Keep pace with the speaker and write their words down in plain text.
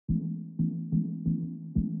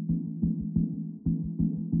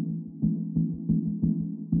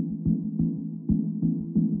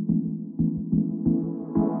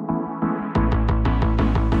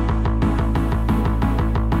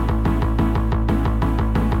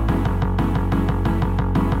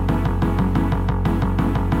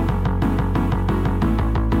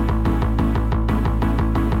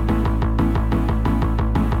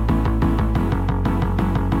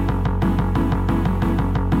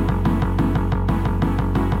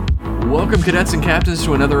Welcome, cadets and captains,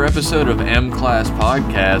 to another episode of M-Class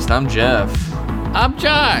Podcast. I'm Jeff. I'm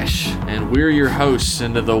Josh. And we're your hosts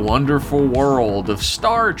into the wonderful world of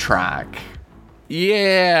Star Trek.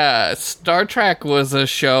 Yeah, Star Trek was a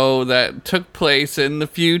show that took place in the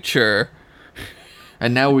future.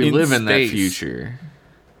 And now we live in that space. future.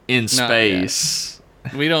 In space.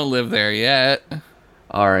 We don't live there yet.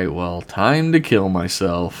 Alright, well, time to kill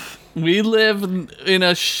myself. We live in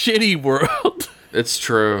a shitty world. It's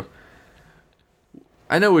true.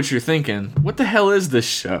 I know what you're thinking. What the hell is this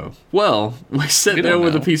show? Well, we sit there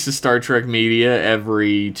with a piece of Star Trek media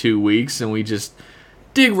every 2 weeks, and we just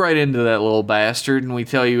dig right into that little bastard, and we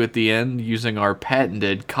tell you at the end, using our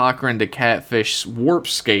patented Cochrane to Catfish warp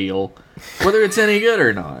scale, whether it's any good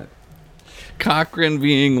or not. Cochrane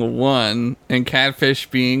being a 1 and Catfish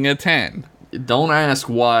being a 10. Don't ask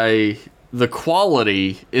why the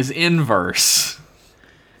quality is inverse.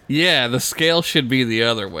 Yeah, the scale should be the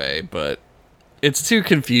other way, but it's too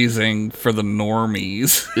confusing for the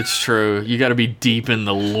normies. It's true. You gotta be deep in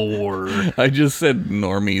the lore. I just said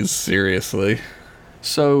normies, seriously.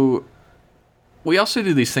 So, we also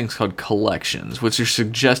do these things called collections, which are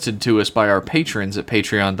suggested to us by our patrons at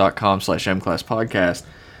patreon.com/mclasspodcast.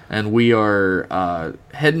 And we are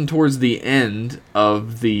heading towards the end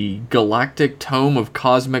of the Galactic Tome of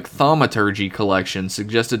Cosmic Thaumaturgy collection,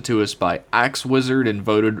 suggested to us by Axe Wizard and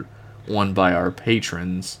voted on by our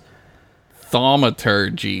patrons.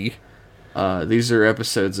 Thaumaturgy. These are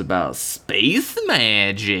episodes about space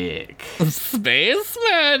magic. Space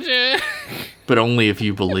magic! But only if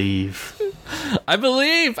you believe. I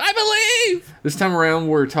believe! This time around,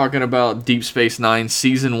 we're talking about Deep Space Nine,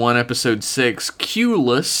 Season 1, Episode 6,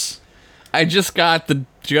 Clueless. I just got the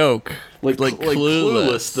joke. Like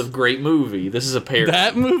Clueless, the great movie. This is a parody.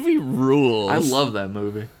 That movie rules. I love that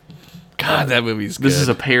movie. God, that movie's good. This is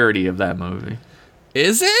a parody of that movie.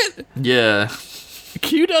 Is it? Yeah.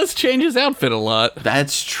 Q does change his outfit a lot.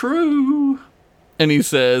 That's true. And he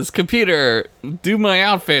says, "Computer, do my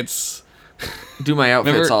outfits." Do my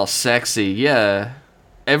outfits Remember? all sexy. Yeah.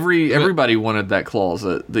 Everybody wanted that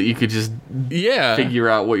closet that you could just figure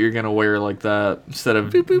out what you're gonna wear like that instead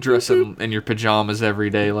of dressing in your pajamas every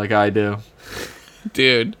day like I do.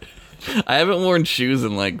 Dude, I haven't worn shoes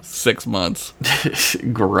in like 6 months.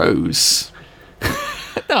 Gross.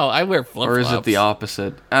 No, I wear flip-flops. Or is it the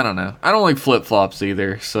opposite? I don't know. I don't like flip-flops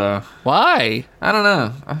either, so... Why? I don't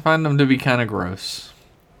know. I find them to be kind of gross.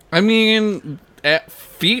 I mean,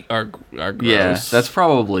 feet are gross. Yeah, that's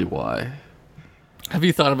probably why. Have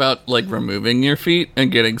you thought about, like, removing your feet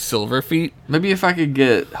and getting silver feet? Maybe if I could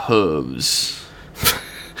get hooves.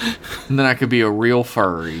 And then I could be a real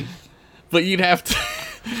furry. But you'd have to...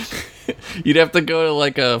 You'd have to go to,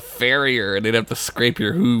 like, a farrier, and they'd have to scrape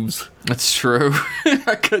your hooves. That's true.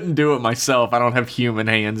 I couldn't do it myself. I don't have human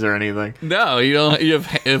hands or anything. No, you don't. You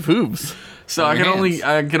have hooves. So I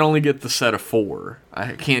can only get the set of 4.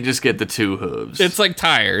 I can't just get the 2 hooves. It's like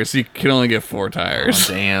tires. You can only get 4 tires.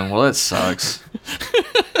 Oh, damn. Well, that sucks.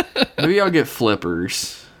 Maybe I'll get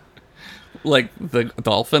flippers. Like the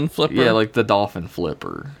dolphin flipper? Yeah, like the dolphin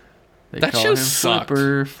flipper. That show sucked.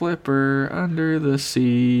 Flipper, under the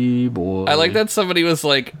sea, boy. I like that somebody was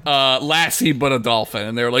like, Lassie but a dolphin.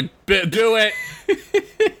 And they were like, do it.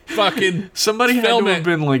 Fucking somebody had film to have it.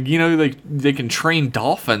 been like, you know, like they can train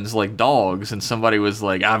dolphins like dogs. And somebody was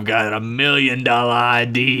like, I've got $1 million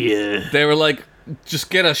idea. They were like, just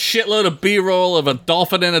get a shitload of B-roll of a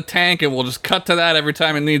dolphin in a tank and we'll just cut to that every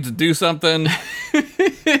time it needs to do something.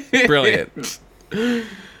 Brilliant.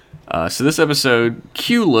 So this episode,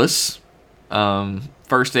 Clueless,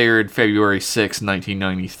 first aired February 6,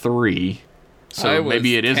 1993. So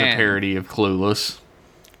maybe it is a parody of Clueless.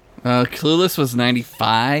 Clueless was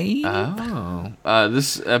 95. Oh.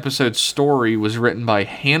 This episode's story was written by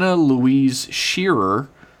Hannah Louise Shearer,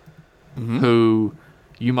 who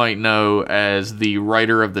you might know as the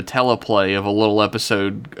writer of the teleplay of a little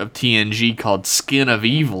episode of TNG called Skin of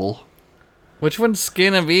Evil. Which one's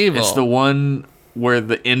Skin of Evil? It's the one where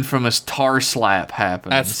the infamous tar slap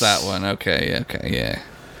happens. That's that one. Okay, yeah.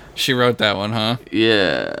 She wrote that one, huh?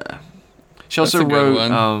 Yeah. She also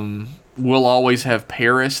wrote We'll Always Have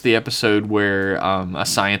Paris, the episode where a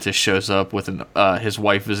scientist shows up with his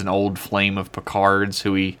wife is an old flame of Picard's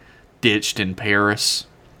who he ditched in Paris.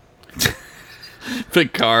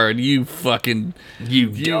 Picard, you fucking... You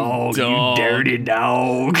dog, you dirty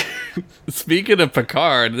dog. Speaking of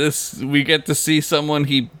Picard, we get to see someone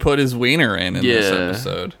he put his wiener in this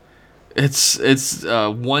episode. It's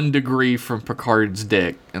 1 degree from Picard's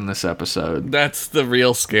dick in this episode. That's the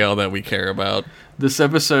real scale that we care about. This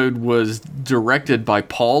episode was directed by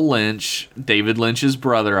Paul Lynch, David Lynch's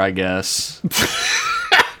brother, I guess.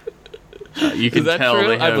 You can tell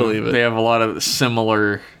true? I believe it. They have a lot of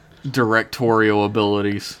similar directorial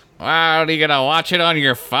abilities. Wow, are you gonna watch it on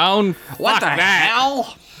your phone? What the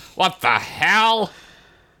hell? What the hell?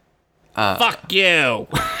 Fuck you.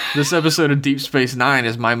 This episode of Deep Space Nine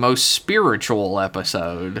is my most spiritual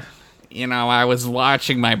episode. You know, I was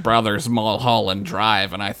watching my brother's Mulholland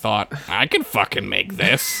Drive, and I thought, I could fucking make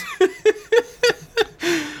this.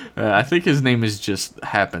 I think his name is just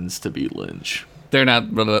happens to be Lynch. They're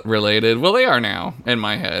not related. Well, they are now, in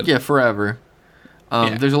my head. Yeah, forever.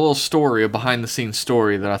 There's a little story, a behind-the-scenes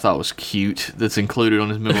story that I thought was cute that's included on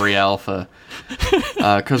his Memory Alpha.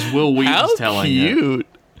 Because Will Wheaton's telling it.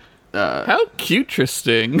 How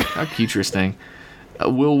cute-interesting. How cute-interesting.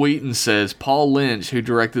 Will Wheaton says, Paul Lynch, who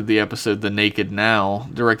directed the episode The Naked Now,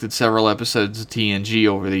 directed several episodes of TNG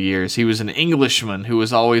over the years. He was an Englishman who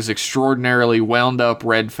was always extraordinarily wound up,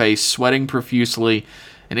 red-faced, sweating profusely,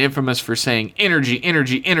 and infamous for saying, energy,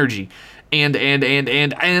 energy, energy. And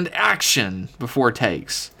action before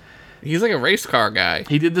takes. He's like a race car guy.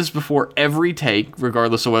 He did this before every take,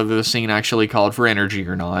 regardless of whether the scene actually called for energy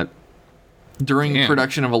or not. During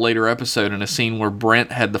production of a later episode, in a scene where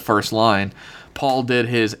Brent had the first line, Paul did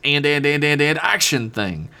his and action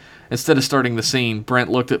thing. Instead of starting the scene, Brent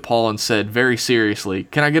looked at Paul and said, very seriously,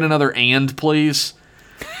 "Can I get another and, please?"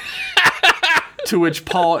 To which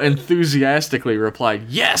Paul enthusiastically replied,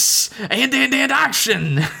 "Yes! And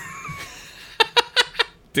action!"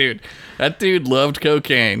 Dude, that dude loved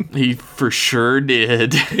cocaine. He for sure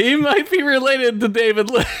did. He might be related to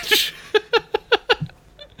David Lynch.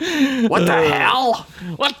 What the hell?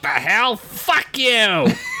 What the hell? Fuck you!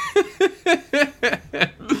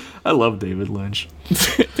 I love David Lynch.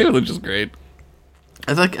 David Lynch is great.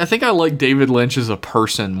 I think I like David Lynch as a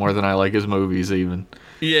person more than I like his movies even.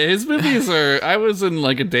 Yeah, his movies are... I was in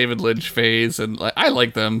like a David Lynch phase, and I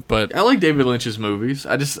like them, but... I like David Lynch's movies.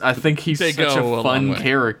 I think he's such a fun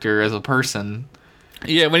character as a person.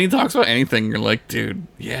 Yeah, when he talks about anything, you're like, dude,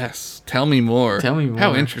 yes, tell me more. Tell me more.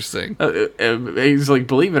 How interesting. He's like,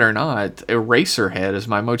 believe it or not, Eraserhead is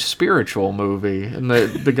my most spiritual movie. And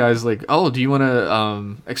the guy's like, oh, do you want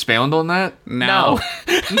to expound on that? No.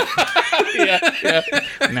 Yeah.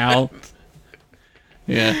 Now.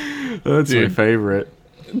 Yeah. That's my favorite.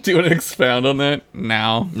 Do you want to expound on that?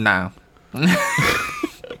 Now. No.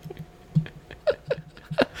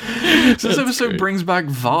 So this episode brings back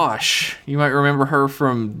Vosh. You might remember her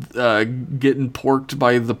from getting porked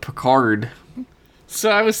by the Picard. So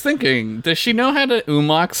I was thinking, does she know how to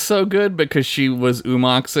umox so good because she was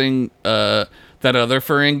umoxing that other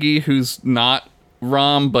Ferengi who's not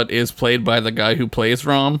Rom but is played by the guy who plays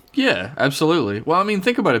Rom? Yeah, absolutely. Well, I mean,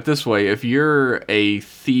 think about it this way. If you're a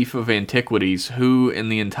thief of antiquities, who in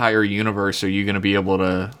the entire universe are you going to be able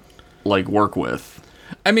to, like, work with?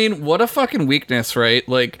 I mean, what a fucking weakness, right?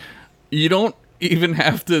 Like, you don't even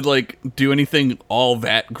have to, like, do anything all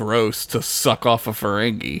that gross to suck off a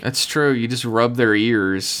Ferengi. That's true. You just rub their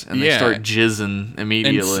ears, and they start jizzing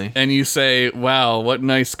immediately. And you say, wow, what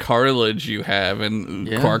nice cartilage you have. And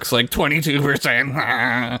Quark's like,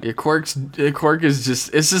 22%. Yeah, Quark is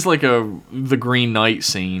just... It's just like the Green Knight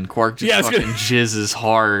scene. Quark just fucking jizzes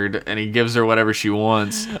hard, and he gives her whatever she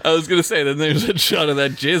wants. I was gonna say, then there's a shot of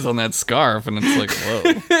that jizz on that scarf, and it's like,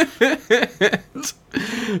 whoa.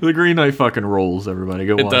 The Green Knight fucking rolls, everybody.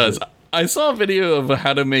 Go watch it. It does. I saw a video of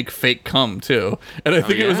how to make fake cum, too. And I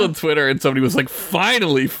think it was on Twitter, and somebody was like,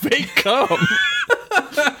 finally, fake cum!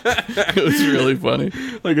 It was really funny.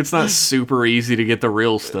 Like, it's not super easy to get the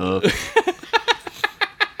real stuff.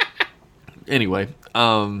 Anyway,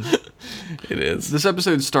 it is. This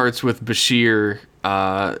episode starts with Bashir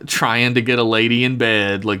trying to get a lady in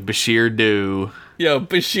bed, like Bashir do. Yo,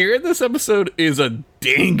 Bashir in this episode is a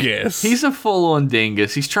dingus. He's a full-on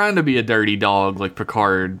dingus. He's trying to be a dirty dog like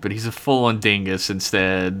Picard, but he's a full-on dingus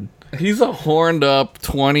instead. He's a horned-up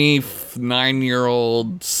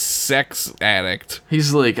 29-year-old sex addict.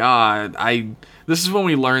 He's like, this is when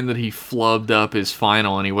we learned that he flubbed up his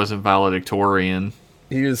final and he wasn't valedictorian.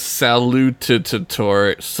 He was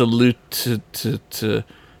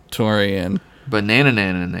salutatorian.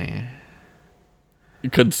 Banana.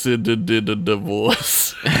 Considered it a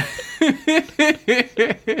divorce.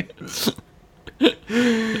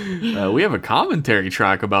 We have a commentary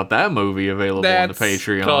track about that movie available on the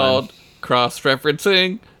Patreon. That's called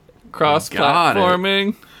cross-referencing,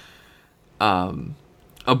 cross-platforming.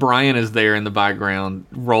 O'Brien is there in the background,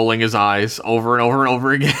 rolling his eyes over and over and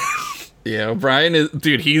over again. Yeah, O'Brien is...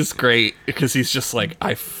 Dude, he's great, because he's just like,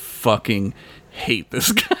 I fucking hate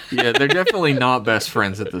this guy. Yeah, they're definitely not best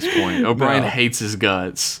friends at this point. O'Brien hates his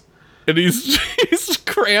guts. And he's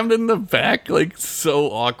crammed in the back, like,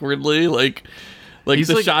 so awkwardly. Like, Like, he's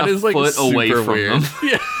the like shot a is like foot super away from weird. them.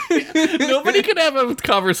 Yeah. Nobody could have a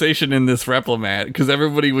conversation in this Replimat because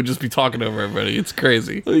everybody would just be talking over everybody. It's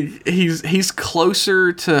crazy. Like, he's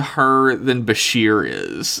closer to her than Bashir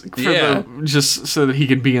is. Just so that he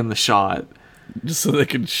can be in the shot. Just so they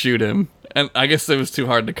could shoot him. And I guess it was too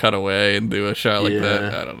hard to cut away and do a shot like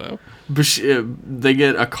that. I don't know. They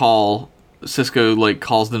get a call. Cisco like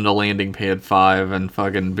calls them to landing pad 5, and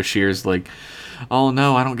fucking Bashir's like, oh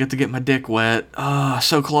no, I don't get to get my dick wet.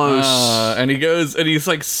 So close. And he goes, and he's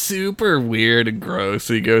like super weird and gross.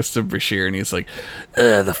 So he goes to Bashir and he's like,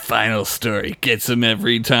 the final story gets him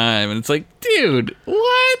every time. And it's like, dude,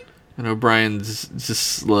 what? And O'Brien's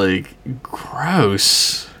just like,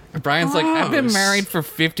 gross. O'Brien's like, I've been married for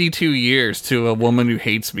 52 years to a woman who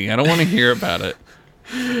hates me. I don't want to hear about it.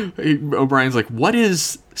 O'Brien's like, what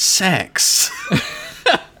is sex?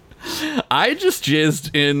 I just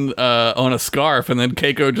jizzed in on a scarf, and then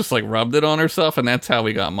Keiko just like rubbed it on herself, and that's how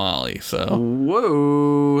we got Molly. So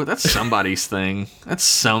whoa, that's somebody's thing. That's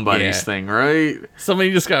somebody's thing, right?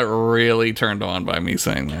 Somebody just got really turned on by me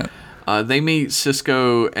saying that. They meet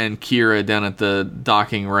Cisco and Kira down at the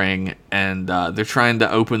docking ring, and they're trying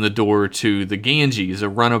to open the door to the Ganges, a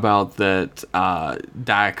runabout that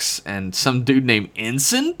Dax and some dude named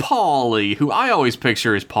Ensign Pauly, who I always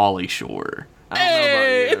picture as Pauly Shore.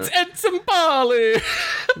 Hey, it's Ensign Pauly.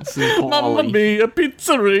 Mamma mia,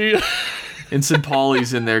 pizzeria. Ensign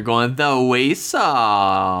Pauly's in there going, though we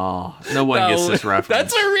saw. No one gets this reference.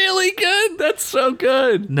 That's a really good. That's so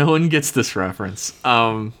good. No one gets this reference.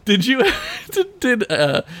 Did you?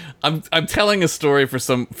 I'm telling a story for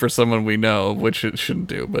someone we know, which it shouldn't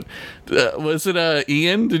do. But was it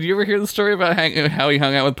Ian? Did you ever hear the story about how he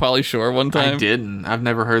hung out with Pauly Shore one time? I didn't. I've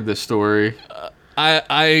never heard this story.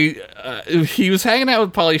 He was hanging out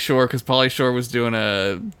with Pauly Shore because Pauly Shore was doing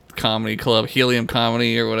a comedy club, Helium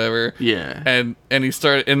Comedy or whatever. Yeah. And they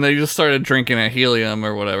just started drinking at Helium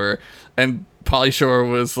or whatever. And Pauly Shore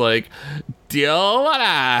was like, do you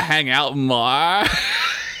wanna hang out more?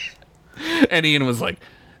 And Ian was like,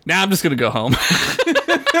 nah, I'm just gonna go home.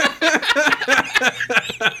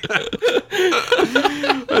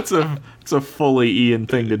 That's a fully Ian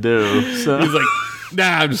thing to do. So he's like,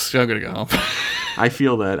 nah, I'm gonna go home. I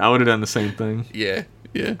feel that. I would have done the same thing. Yeah.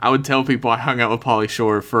 I would tell people I hung out with Pauly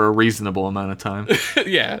Shore for a reasonable amount of time.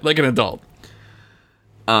 Yeah, like an adult.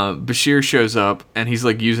 Bashir shows up, and he's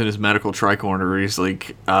like using his medical tricorder. He's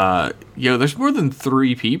like, yo, there's more than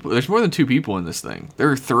 3 people. There's more than 2 people in this thing.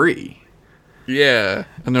 There are 3. Yeah.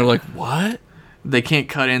 And they're like, what? They can't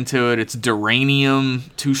cut into it. It's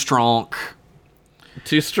duranium. Too strong.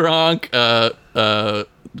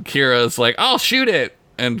 Kira's like, I'll shoot it.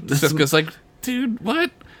 And Cisco's like, dude,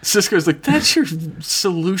 what? Cisco's like, that's your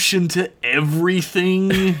solution to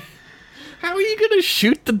everything? How are you going to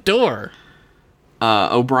shoot the door?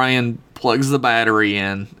 O'Brien plugs the battery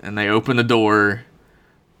in, and they open the door,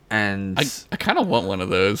 and... I kind of want one of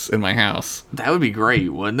those in my house. That would be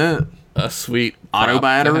great, wouldn't it? A sweet... auto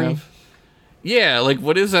battery? Yeah, like,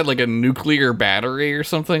 what is that, like a nuclear battery or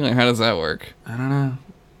something? Like, how does that work? I don't know.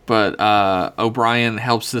 But O'Brien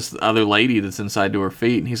helps this other lady that's inside to her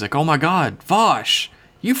feet, and he's like, oh my god, Vosh,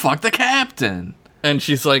 you fucked the captain. And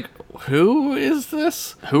she's like, who is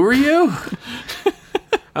this? Who are you?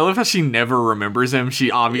 I love how she never remembers him.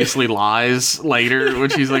 She obviously lies later when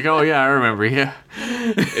she's like, oh yeah, I remember you.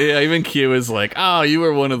 Yeah, even Q is like, oh, you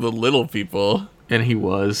were one of the little people. And he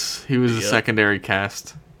was. He was a secondary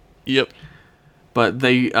cast. Yep. But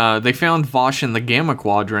they found Vosh in the Gamma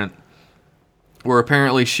Quadrant, where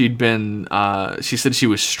apparently she'd been, she said she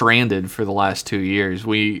was stranded for the last 2 years.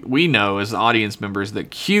 We know as audience members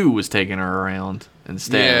that Q was taking her around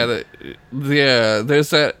instead. Yeah, there's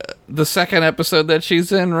the second episode that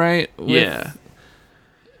she's in, right?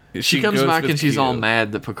 She comes back and she's all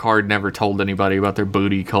mad that Picard never told anybody about their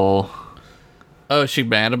booty call. Oh, is she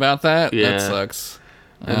mad about that? Yeah. That sucks.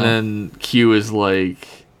 And then Q is like,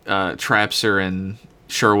 traps her in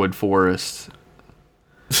Sherwood Forest.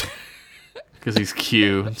 Because he's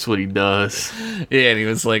Q. That's what he does. Yeah, and he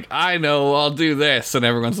was like, I know, I'll do this. And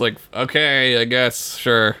everyone's like, okay, I guess,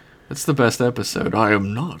 sure. That's the best episode. I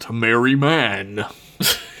am not a merry man.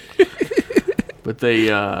 But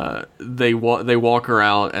they walk her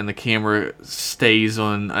out, and the camera stays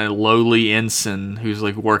on a lowly ensign who's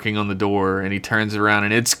like working on the door, and he turns around,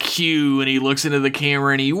 and it's Q, and he looks into the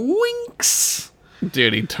camera, and he winks.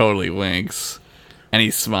 Dude, he totally winks. And he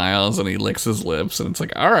smiles and he licks his lips, and it's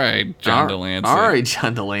like, all right, John Delancey. All right,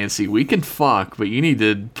 John Delancey, we can fuck, but you need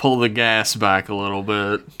to pull the gas back a little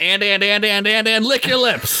bit. And lick your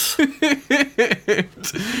lips.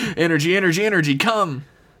 Energy, come.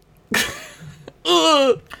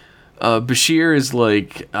 Bashir is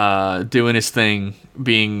like doing his thing,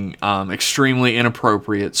 being extremely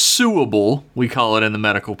inappropriate, suable, we call it in the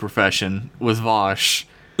medical profession, with Vosh.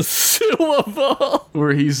 Suable.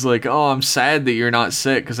 Where he's like, "Oh, I'm sad that you're not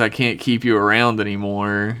sick because I can't keep you around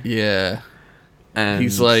anymore." Yeah. And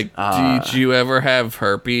he's like, "Did you ever have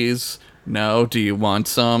herpes? No. Do you want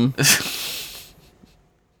some?"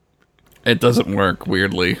 It doesn't work,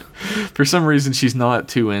 weirdly. For some reason, she's not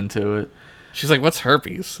too into it. She's like, "What's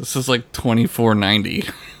herpes? This is like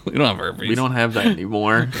 $24.90. We don't have herpes. We don't have that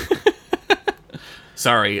anymore."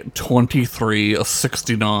 Sorry,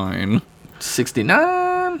 $23.69.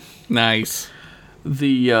 69. Nice.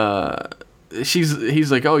 He's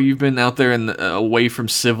like, "Oh, you've been out there away from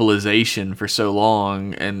civilization for so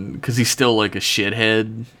long," and because he's still like a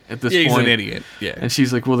shithead at this point. He's an idiot. Yeah. And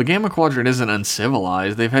she's like, "Well, the Gamma Quadrant isn't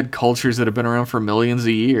uncivilized. They've had cultures that have been around for millions of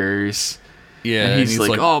years." Yeah. And he's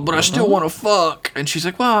like, "Oh, but I still want to fuck." And she's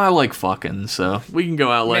like, "Well, I like fucking, so we can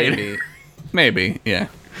go out later." Maybe. Yeah.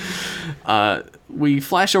 We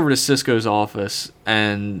flash over to Cisco's office,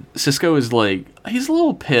 and Cisco is like, he's a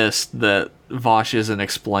little pissed that Vosh isn't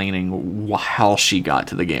explaining how she got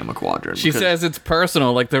to the Gamma Quadrant. She says it's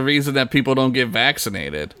personal, like the reason that people don't get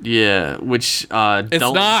vaccinated. Yeah, which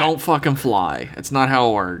don't fucking fly. It's not how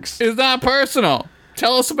it works. It's not personal.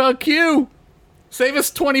 Tell us about Q. Save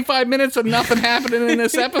us 25 minutes of nothing happening in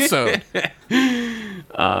this episode.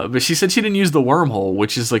 But she said she didn't use the wormhole,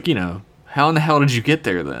 which is like, how in the hell did you get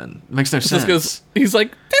there then? It makes no sense. He's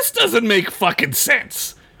like, this doesn't make fucking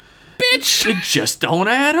sense. Bitch! It just don't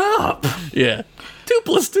add up. Yeah. 2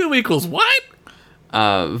 + 2 = what?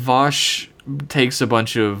 Vosh takes a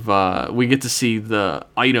bunch of... we get to see the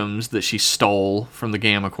items that she stole from the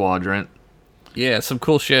Gamma Quadrant. Yeah, some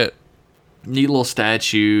cool shit. Neat little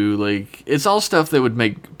statue. Like, it's all stuff that would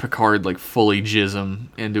make Picard, like, fully jism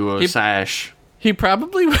into a sash. He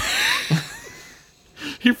probably...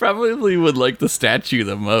 He probably would like the statue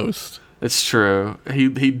the most. It's true. He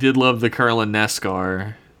did love the Kurlan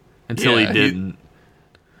Neskar until he didn't.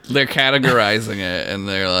 They're categorizing it, and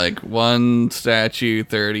they're like, one statue,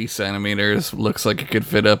 30 centimeters, looks like it could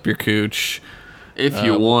fit up your cooch. If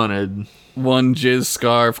you wanted. One jizz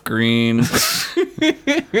scarf, green.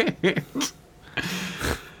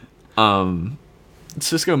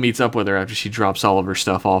 Cisco meets up with her after she drops all of her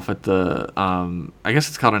stuff off at the, I guess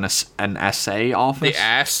it's called an assay office. The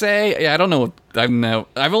assay? Yeah, I don't know what,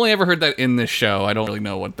 I've only ever heard that in this show. I don't really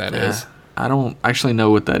know what that is. I don't actually know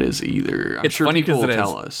what that is either. I'm it's sure funny people will it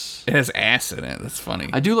tell us. It has ass in it. That's funny.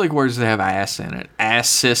 I do like words that have ass in it.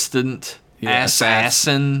 Assistant. Yeah,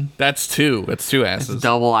 assassin. That's 2. It's 2 asses. It's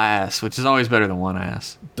double ass, which is always better than one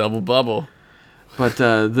ass. Double bubble. But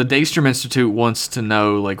the Daystrom Institute wants to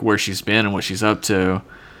know like where she's been and what she's up to.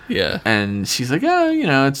 Yeah. And she's like,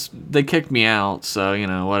 "Oh, they kicked me out, so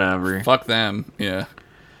whatever." Fuck them. Yeah.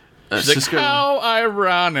 She's Cisco, like, how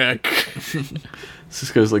ironic.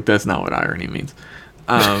 Cisco's like, "That's not what irony means."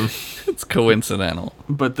 It's coincidental.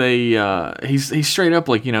 But he's straight up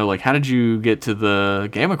like, how did you get to the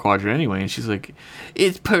Gamma Quadrant anyway? And she's like,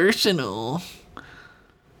 "It's personal."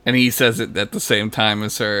 And he says it at the same time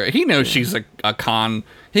as her. He knows she's a con.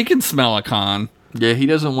 He can smell a con. Yeah, he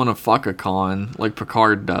doesn't want to fuck a con like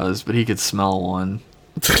Picard does, but he could smell one.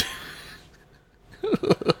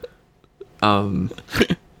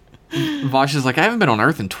 Vosh is like, "I haven't been on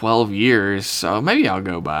Earth in 12 years, so maybe I'll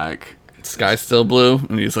go back." Sky's still blue?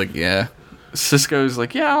 And he's like, yeah. Cisco's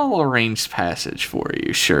like, "Yeah, I'll arrange passage for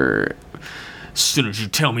you, sure. As soon as you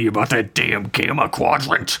tell me about that damn Gamma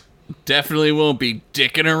Quadrant." Definitely won't be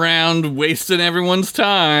dicking around, wasting everyone's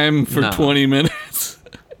time for 20 minutes.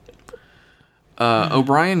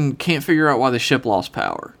 O'Brien can't figure out why the ship lost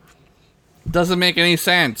power. Doesn't make any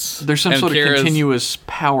sense. There's some sort of continuous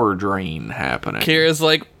power drain happening. Kira's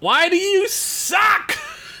like, why do you suck?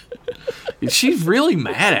 She's really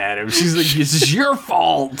mad at him. She's like, "This is your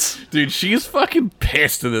fault." Dude, she's fucking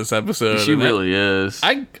pissed in this episode. She really is.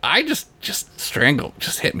 I just strangle.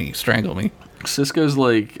 Just hit me. Strangle me. Cisco's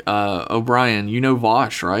like, "O'Brien, you know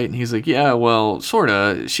Vosh, right?" And he's like, "Yeah, well,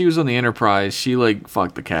 sorta. She was on the Enterprise. She,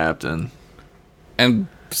 fucked the captain." And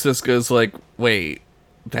Cisco's like, wait,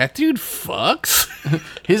 that dude fucks?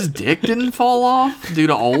 His dick didn't fall off due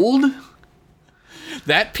to old?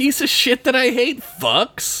 That piece of shit that I hate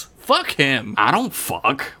fucks? Fuck him. I don't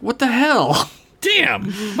fuck. What the hell?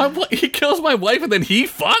 Damn. He kills my wife and then he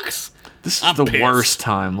fucks? This is the worst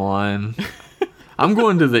timeline. I'm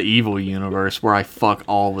going to the evil universe where I fuck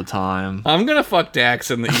all the time. I'm gonna fuck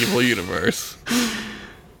Dax in the evil universe.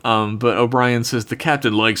 But O'Brien says the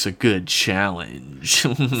captain likes a good challenge.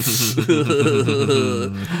 You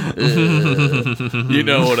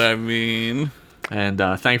know what I mean. And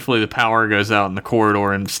thankfully the power goes out in the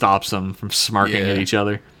corridor and stops them from smirking at each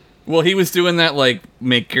other. Well, he was doing that, like,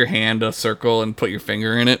 make your hand a circle and put your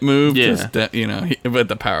finger in it move. Yeah. But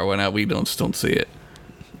the power went out. We don't still see it.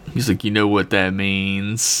 He's like, you know what that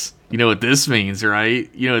means? You know what this means, right?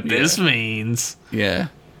 You know what this means? Yeah.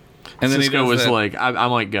 And then Cisco was like, I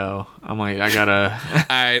might go. I gotta... All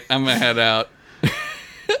right, I'm gonna head out.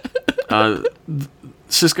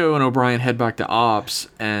 Cisco and O'Brien head back to Ops,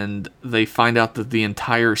 and they find out that the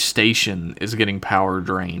entire station is getting power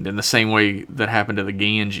drained in the same way that happened to the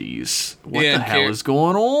Ganges. What the hell is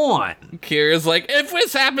going on? Kira's like, if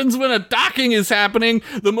this happens when a docking is happening,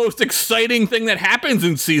 the most exciting thing that happens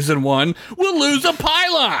in Season 1, we'll lose a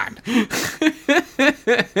pylon!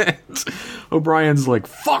 O'Brien's like,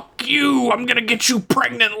 fuck you, I'm gonna get you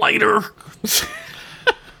pregnant later.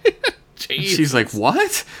 She's like,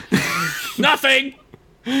 what? Nothing!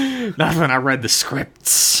 Nothing, I read the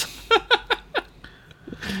scripts.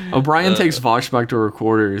 O'Brien takes Vosh back to her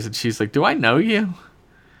quarters, and she's like, do I know you?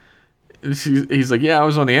 He's like, yeah, I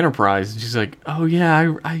was on the Enterprise. And she's like, oh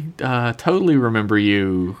yeah, I totally remember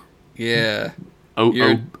you. Yeah.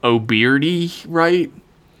 O'Beardy, right?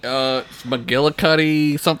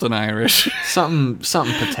 McGillicuddy, something Irish. something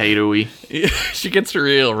potatoey. She gets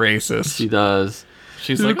real racist. She does.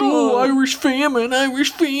 She's like, oh, Irish famine. I was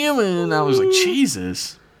like,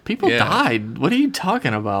 Jesus. People died. What are you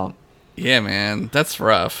talking about? Yeah, man. That's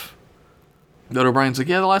rough. But O'Brien's like,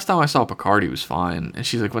 yeah, the last time I saw Picard, he was fine. And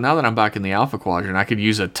she's like, well, now that I'm back in the Alpha Quadrant, I could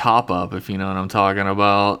use a top-up, if you know what I'm talking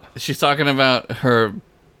about. She's talking about her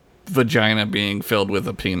vagina being filled with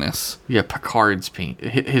a penis. Yeah, Picard's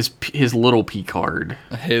his little Picard.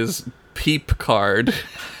 His peep card.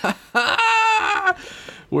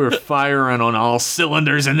 We're firing on all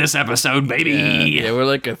cylinders in this episode, baby. Yeah, we're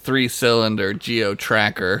like a 3-cylinder geo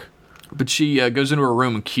tracker. But she goes into her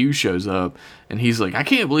room and Q shows up, and he's like, I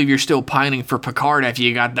can't believe you're still pining for Picard after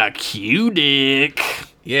you got the Q dick.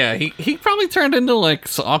 Yeah, he probably turned into like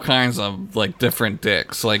all kinds of like different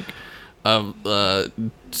dicks, like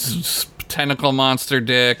tentacle monster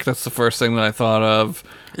dick. That's the first thing that I thought of.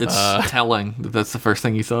 It's telling that that's the first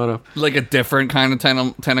thing you thought of. Like a different kind of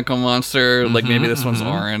tentacle monster. Like maybe this one's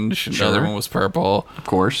orange and the other one was purple. Of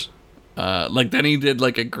course. Like then he did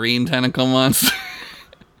like a green tentacle monster.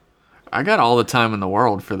 I got all the time in the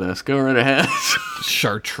world for this. Go right ahead.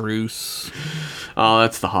 Chartreuse. Oh,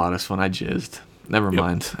 that's the hottest one. I jizzed. Never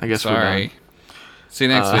mind. I guess we're done. See you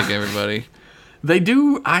next week, everybody. They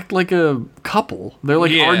do act like a couple. They're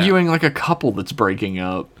like arguing like a couple that's breaking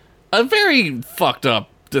up. A very fucked up,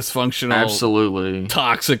 dysfunctional, absolutely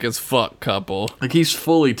toxic as fuck couple. Like he's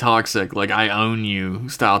fully toxic, like I own you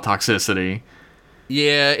style toxicity.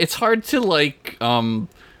 Yeah, it's hard to like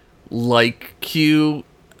Q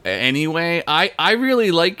anyway. I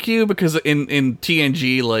really like Q because in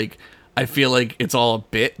TNG, like I feel like it's all a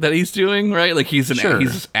bit that he's doing, right? Like he's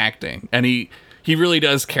just acting, and he really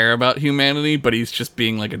does care about humanity, but he's just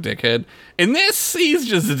being like a dickhead. In this, he's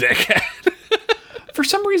just a dickhead. For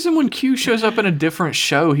some reason, when Q shows up in a different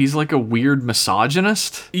show, he's like a weird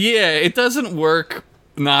misogynist. Yeah, it doesn't work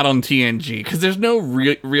not on TNG, because there's no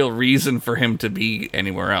real reason for him to be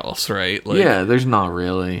anywhere else, right? Like, yeah, there's not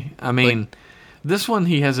really. I mean, this one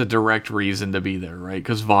he has a direct reason to be there, right?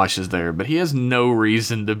 Because Vosh is there, but he has no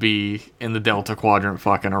reason to be in the Delta Quadrant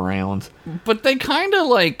fucking around. But they kind of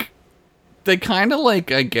like,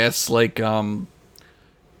 I guess, like,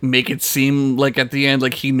 make it seem like at the end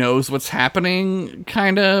like he knows what's happening,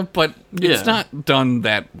 kind of, but it's not done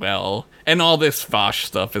that well. And all this Vosh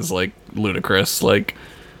stuff is like ludicrous. Like,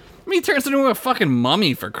 I mean, he turns into a fucking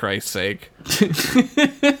mummy, for Christ's sake.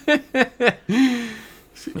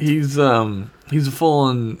 He's a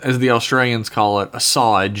full-on, as the Australians call it, a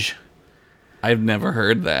Saj. I've never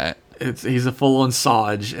heard that. He's a full-on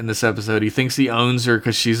Saj in this episode. He thinks he owns her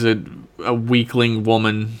because she's a weakling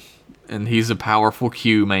woman. And he's a powerful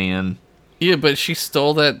Q man. Yeah, but she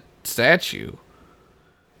stole that statue.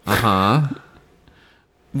 Uh-huh.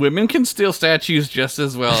 Women can steal statues just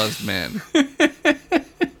as well as men.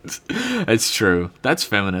 It's true. That's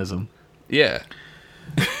feminism. Yeah.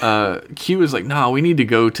 Q is like, nah, we need to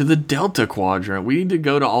go to the Delta Quadrant. We need to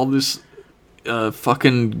go to all this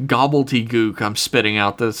fucking gobbledygook I'm spitting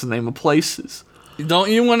out. That's the name of places.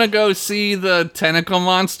 Don't you want to go see the tentacle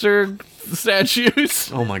monster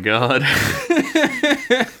statues? Oh my god.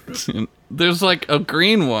 There's like a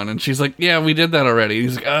green one, and she's like, yeah, we did that already.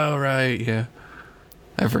 He's like, oh right, yeah,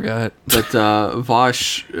 I forgot. But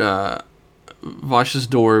Vosh's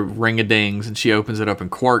door ring-a-dings, and she opens it up,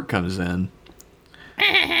 and Quark comes in.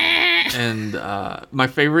 And my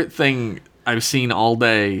favorite thing I've seen all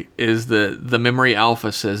day is that the Memory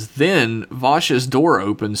Alpha says, then Vash's door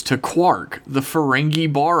opens to Quark, the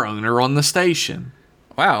Ferengi bar owner on the station.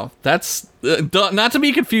 Wow, that's not to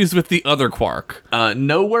be confused with the other Quark.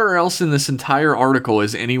 Nowhere else in this entire article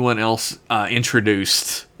is anyone else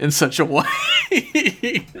introduced in such a way.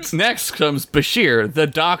 Next comes Bashir, the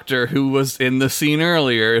doctor who was in the scene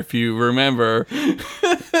earlier, if you remember.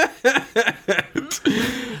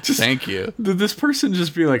 Thank you. Did this person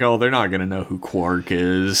just be like, oh, they're not going to know who Quark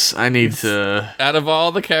is? I need to... Out of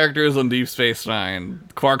all the characters on Deep Space Nine,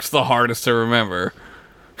 Quark's the hardest to remember.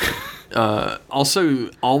 Also,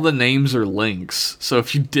 all the names are links, so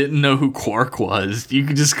if you didn't know who Quark was, you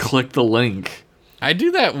could just click the link. I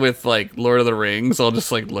do that with, like, Lord of the Rings. I'll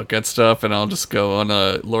just, like, look at stuff, and I'll just go on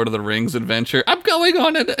a Lord of the Rings adventure. I'm going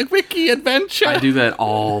on a wiki adventure! I do that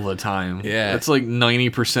all the time. Yeah. That's like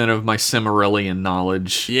 90% of my Silmarillion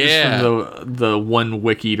knowledge. Yeah. Just from the one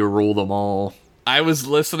wiki to rule them all. I was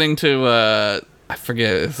listening to, I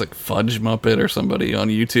forget, it's like Fudge Muppet or somebody on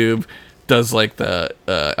YouTube does like the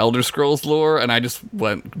Elder Scrolls lore, and I just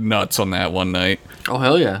went nuts on that one night. Oh,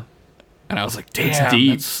 hell yeah. And I was like, damn, it's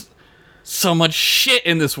deep. that's so much shit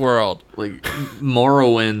in this world. Like,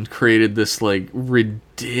 Morrowind created this, like,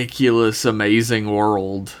 ridiculous, amazing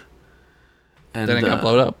world. And then it got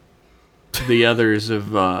blown up. The others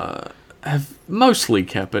have mostly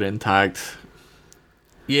kept it intact.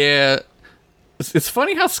 Yeah. It's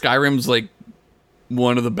funny how Skyrim's, like,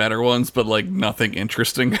 one of the better ones, but like nothing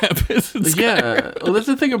interesting happens in Skyrim. Yeah, well, that's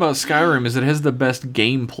the thing about Skyrim is it has the best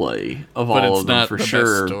gameplay of all of them for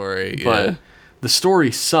sure. Best story, but the story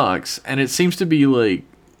sucks, and it seems to be like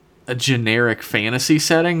a generic fantasy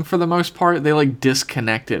setting for the most part. They like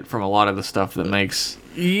disconnect it from a lot of the stuff that makes.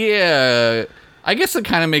 Yeah, I guess it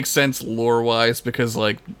kind of makes sense lore wise because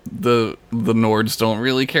like the Nords don't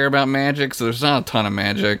really care about magic, so there's not a ton of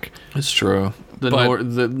magic. It's true. The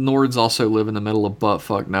Nords also live in the middle of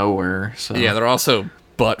buttfuck nowhere. So yeah, they're also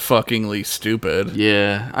butt-fuckingly stupid.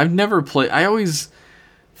 Yeah, I've never played... I always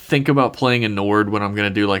think about playing a Nord when I'm going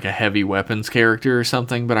to do like a heavy weapons character or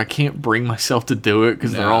something, but I can't bring myself to do it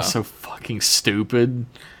because they're all so fucking stupid.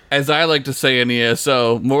 As I like to say in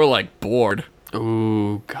ESO, more like bored.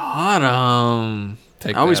 Ooh, got 'em.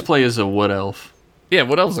 I always play as a wood elf. Yeah,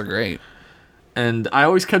 wood elves are great. And I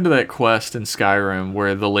always come to that quest in Skyrim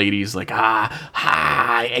where the lady's like,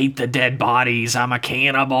 I ate the dead bodies. I'm a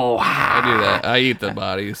cannibal. I do that. I eat the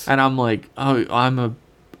bodies. And I'm like, oh, I'm a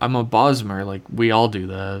Bosmer. Like, we all do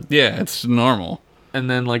that. Yeah, it's normal. And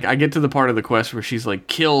then, like, I get to the part of the quest where she's like,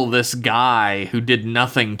 kill this guy who did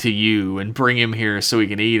nothing to you and bring him here so we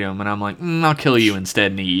can eat him. And I'm like, I'll kill you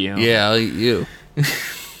instead and eat you. Yeah, I'll eat you.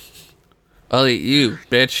 I'll eat you,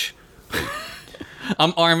 bitch.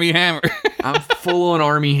 I'm Army Hammer. I'm full on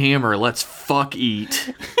Army Hammer. Let's fuck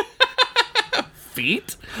eat.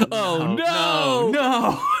 Feet? Oh,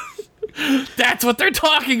 no. That's what they're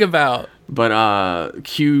talking about. But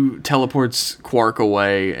Q teleports Quark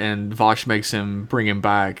away, and Vash makes him bring him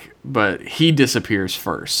back, but he disappears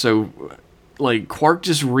first. So, like, Quark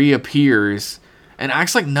just reappears and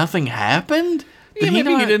acts like nothing happened? Yeah,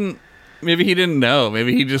 maybe he didn't... Maybe he didn't know.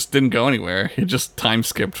 Maybe he just didn't go anywhere. He just time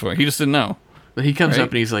skipped for it. He just didn't know. But he comes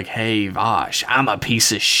up and he's like, hey, Vash, I'm a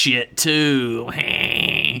piece of shit, too.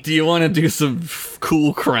 Do you want to do some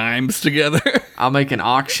cool crimes together? I'll make an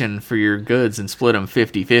auction for your goods and split them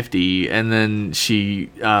 50-50. And then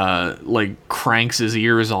she, like, cranks his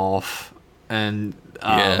ears off, and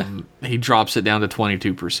he drops it down to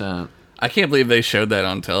 22%. I can't believe they showed that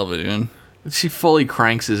on television. She fully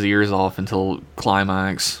cranks his ears off until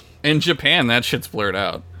climax. In Japan, that shit's blurred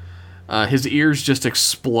out. His ears just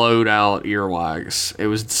explode out earwax. It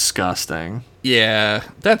was disgusting. Yeah,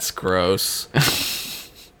 that's gross.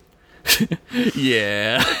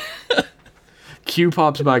 Yeah. Q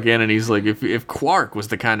pops back in and he's like, if Quark was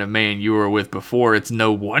the kind of man you were with before, it's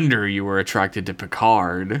no wonder you were attracted to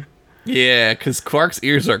Picard. Yeah, because Quark's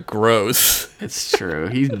ears are gross. It's true.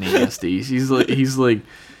 He's nasty. He's like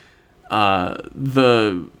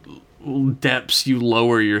the depths you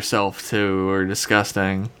lower yourself to are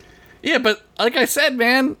disgusting. Yeah, but like I said,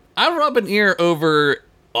 man, I rub an ear over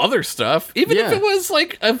other stuff. Even if it was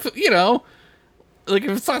like, like if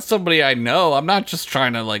it's not somebody I know, I'm not just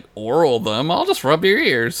trying to like oral them. I'll just rub your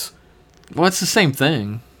ears. Well, it's the same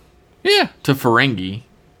thing. Yeah. To Ferengi.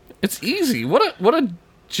 It's easy. What a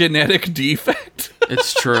genetic defect.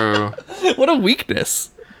 It's true. What a weakness.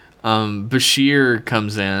 Bashir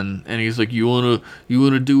comes in and he's like, you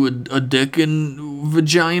wanna do a dick and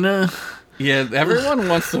vagina? Yeah, everyone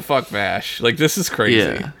wants to fuck Vash. Like, this is crazy.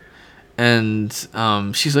 Yeah. And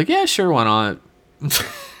she's like, yeah, sure, why not?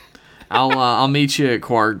 I'll meet you at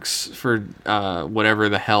Quark's for whatever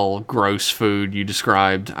the hell gross food you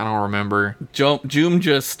described. I don't remember.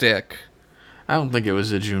 Joomja stick. I don't think it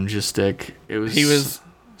was a Joomja stick. It was. He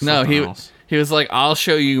was like, I'll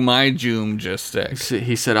show you my Joomja stick.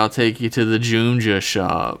 He said, I'll take you to the Joomja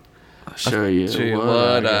shop. I'll show you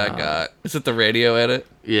what I got. Is it the radio edit?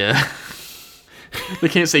 Yeah. They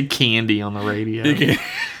can't say candy on the radio.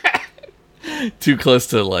 Too close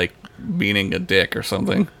to, like, meaning a dick or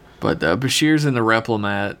something. But Bashir's in the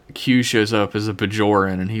Replimat. Q shows up as a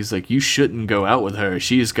Bajoran, and he's like, you shouldn't go out with her.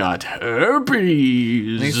 She's got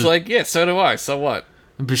herpes. And he's like, yeah, so do I. So what?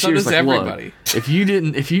 Bashir's so does like, everybody. Look,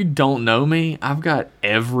 if you don't know me, I've got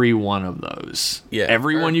every one of those. Yeah.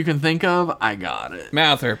 Everyone you can think of, I got it.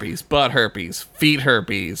 Mouth herpes, butt herpes, feet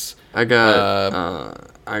herpes. I got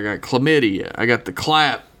chlamydia. I got the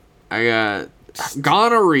clap. I got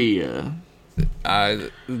gonorrhea.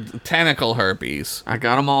 Tentacle herpes. I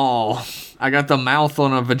got them all. I got the mouth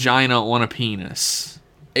on a vagina on a penis.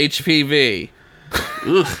 HPV.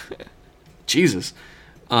 Ugh. Jesus.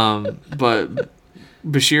 But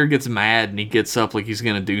Bashir gets mad and he gets up like he's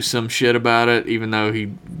gonna do some shit about it, even though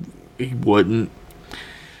he wouldn't.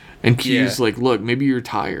 And Q's like, look, maybe you're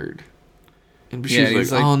tired. And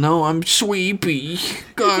Bashir's like, oh no, I'm sleepy.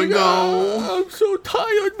 Gotta go. I'm so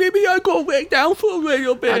tired. Maybe I'll go lay down for a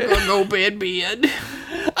little bit. I gotta go bed.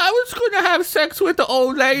 I was gonna have sex with the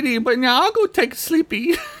old lady, but now I'll go take a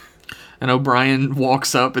sleepy. And O'Brien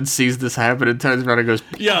walks up and sees this happen and turns around and goes,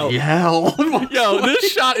 yo, hell. Yo,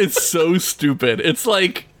 this shot is so stupid. It's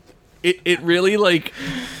like, it really like,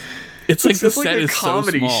 it's like the set is so small.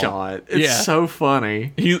 It's like a comedy shot. It's so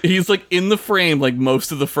funny. He's like in the frame, like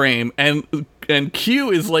most of the frame, and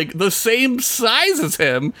Q is like the same size as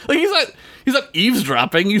him. Like he's not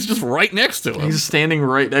eavesdropping. He's just right next to him. He's standing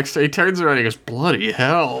right next to him. He turns around and he goes, bloody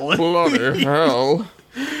hell. Bloody hell.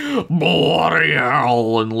 Bloody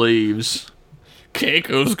hell, and leaves.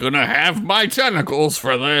 Keiko's gonna have my tentacles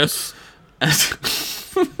for this.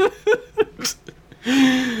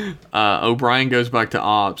 O'Brien goes back to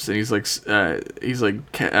Ops and he's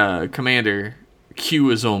like, Commander, Q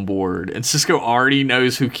is on board, and Sisko already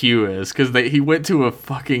knows who Q is because he went to a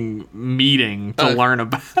fucking meeting to learn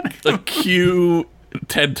about it. A Q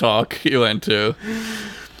TED Talk he went to.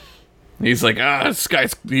 He's like, this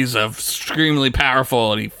guy's he's extremely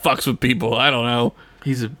powerful and he fucks with people. I don't know.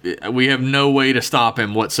 We have no way to stop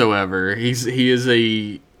him whatsoever. He is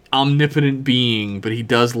a omnipotent being, but he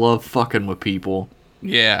does love fucking with people.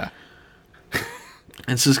 Yeah.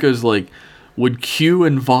 And Sisko's like, would Q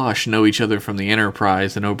and Vosh know each other from the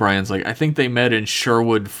Enterprise? And O'Brien's like, I think they met in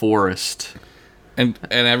Sherwood Forest. And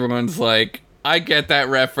everyone's like, I get that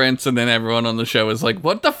reference, and then everyone on the show is like,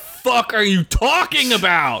 what the fuck are you talking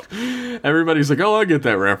about? Everybody's like, oh, I get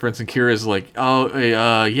that reference. And Kira's like, oh,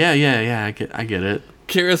 yeah, I get it.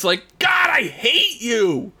 Kira's like, God, I hate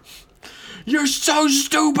you! You're so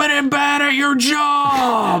stupid and bad at your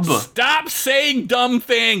job! Stop saying dumb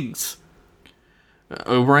things!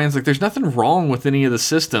 O'Brien's like, there's nothing wrong with any of the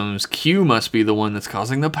systems. Q must be the one that's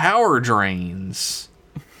causing the power drains.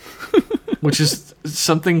 Which is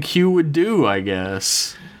something Q would do, I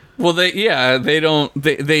guess. Well, they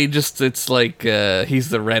just, it's like, he's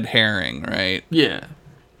the red herring, right? Yeah.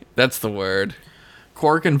 That's the word.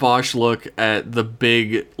 Quark and Vosh look at the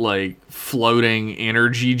big, like, floating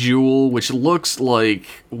energy jewel, which looks like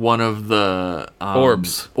one of the...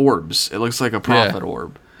 orbs. It looks like a prophet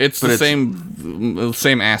orb. It's the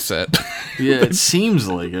same asset. Yeah, it seems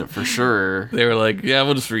like it, for sure. They were like, yeah,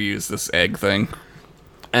 we'll just reuse this egg thing.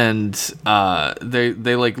 And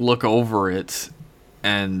they like look over it,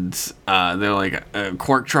 and they're like,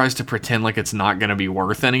 Quark tries to pretend like it's not gonna be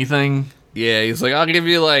worth anything. Yeah, he's like, I'll give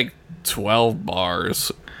you like 12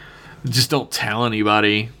 bars. Just don't tell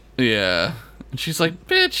anybody. Yeah. And she's like,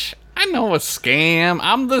 bitch, I know a scam.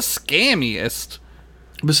 I'm the scammiest.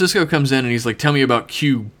 But Sisko comes in and he's like, tell me about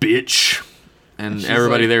Q, bitch. And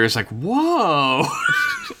everybody there is like, whoa.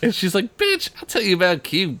 And she's like, bitch, I'll tell you about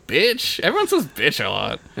Q, bitch. Everyone says bitch a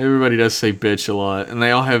lot. Everybody does say bitch a lot. And they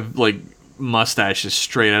all have, like, mustaches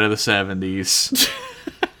straight out of the 70s.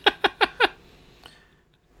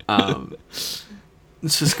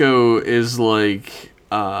 Sisko is like,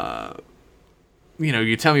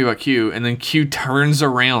 you tell me about Q, and then Q turns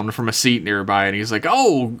around from a seat nearby, and he's like,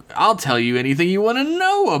 oh, I'll tell you anything you want to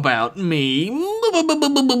know about me.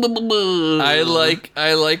 I like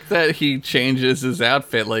that he changes his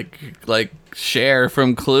outfit like Cher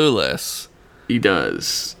from Clueless. He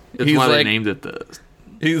does. That's why they named it this.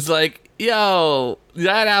 He's like, yo,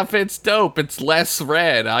 that outfit's dope. It's less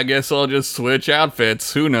red. I guess I'll just switch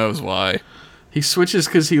outfits. Who knows why? He switches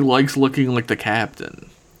because he likes looking like the captain.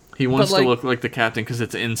 He wants to look like the captain because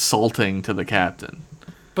it's insulting to the captain.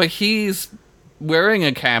 But he's wearing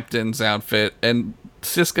a captain's outfit, and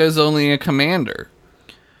Sisko's only a commander.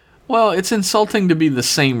 Well, it's insulting to be the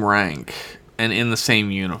same rank and in the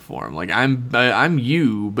same uniform. Like, I'm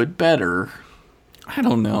you, but better. I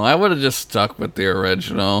don't know. I would have just stuck with the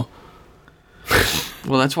original.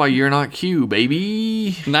 Well, that's why you're not Q,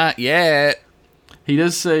 baby. Not yet. He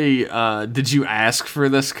does say, did you ask for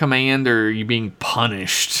this command, or are you being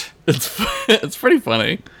punished? It's pretty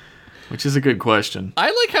funny. Which is a good question.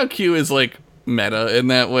 I like how Q is, like, meta in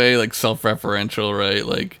that way, like, self-referential, right?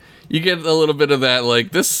 Like, you get a little bit of that,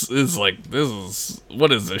 like,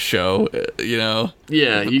 what is this show, you know?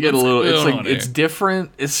 Yeah, you get a little, it's like, it's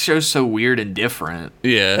different. This show's so weird and different.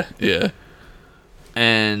 Yeah.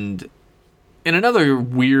 And in another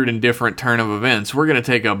weird and different turn of events, we're going to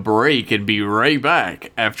take a break and be right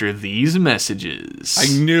back after these messages. I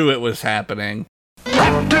knew it was happening.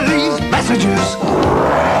 After these messages,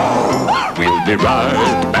 we'll be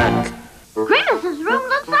right back. Grimace's room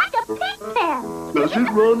looks like a pig pen. Does it,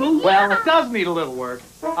 Ronald? Well, it does need a little work.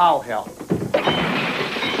 I'll help.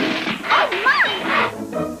 Oh,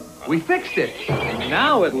 Mom! We fixed it.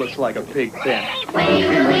 Now it looks like a pig pen. We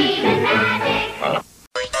believe in magic.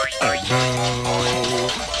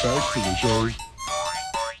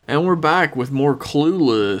 And we're back with more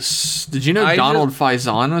Clueless. Did you know Donald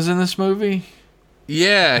Faison was in this movie?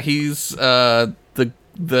 Yeah, he's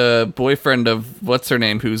the boyfriend of what's her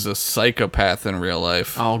name, who's a psychopath in real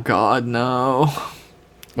life. Oh God, no!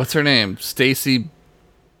 What's her name? Stacy.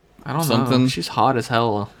 I don't something. know. She's hot as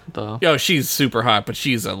hell, though. Yo, she's super hot, but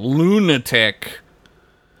she's a lunatic.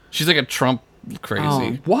 She's like a Trump crazy.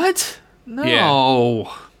 Oh, what?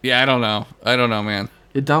 No. Yeah, I don't know, man.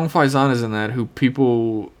 Yeah, Donald Faison is in that, who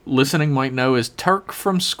people listening might know as Turk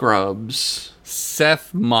from Scrubs.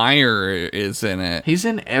 Seth Meyer is in it. He's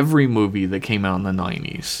in every movie that came out in the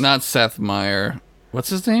 90s. Not Seth Meyer. What's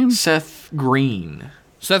his name? Seth Green.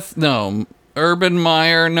 Urban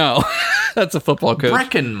Meyer? No. That's a football coach.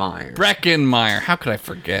 Breckin Meyer. How could I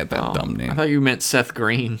forget that dumb name? I thought you meant Seth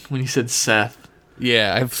Green when you said Seth.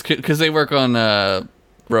 Yeah, because they work on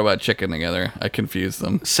Robot Chicken together. I confused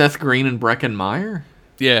them. Seth Green and Breckin Meyer?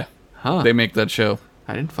 Yeah. Huh. They make that show.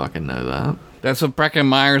 I didn't fucking know that. That's what Breckin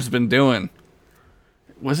Meyer's been doing.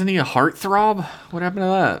 Wasn't he a heartthrob? What happened to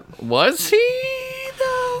that? Was he,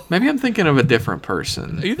 though? Maybe I'm thinking of a different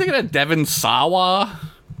person. Are you thinking of Devon Sawa?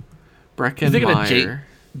 Breckin Meyer.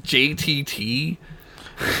 JTT?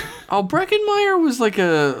 Oh, Breckin Meyer was like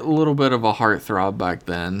a little bit of a heartthrob back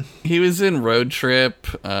then. He was in Road Trip.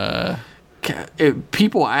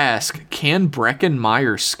 People ask, can Breckin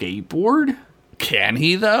Meyer skateboard? Can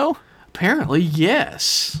he, though? Apparently,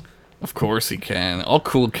 yes. Of course he can. All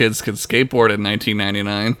cool kids could skateboard in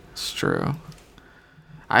 1999. It's true.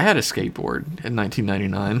 I had a skateboard in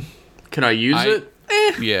 1999. Could I use it?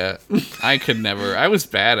 Yeah. I could never. I was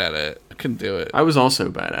bad at it. I couldn't do it. I was also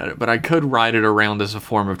bad at it, but I could ride it around as a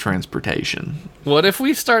form of transportation. What if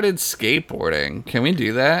we started skateboarding? Can we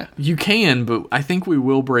do that? You can, but I think we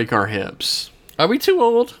will break our hips. Are we too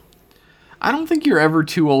old? I don't think you're ever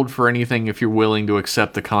too old for anything if you're willing to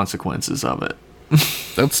accept the consequences of it.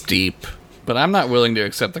 That's deep. But I'm not willing to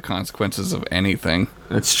accept the consequences of anything.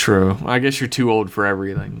 That's true. I guess you're too old for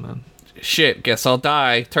everything, then. Shit, guess I'll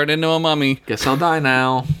die. Turn into a mummy. Guess I'll die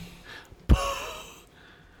now.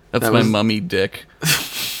 That's my mummy dick.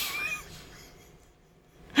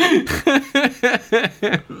 That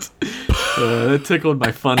tickled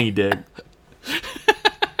my funny dick.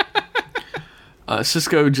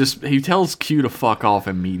 Sisko he tells Q to fuck off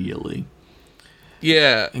immediately.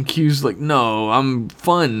 Yeah. And Q's like, no, I'm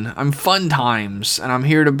fun times, and I'm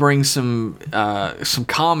here to bring some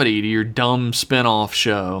comedy to your dumb spin-off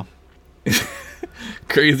show.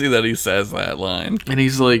 Crazy that he says that line. And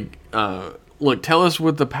he's like, look, tell us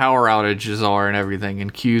what the power outages are and everything.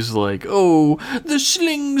 And Q's like, oh, the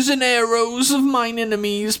slings and arrows of mine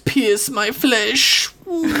enemies pierce my flesh.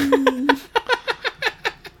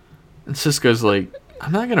 And Sisko's like,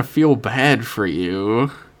 I'm not gonna feel bad for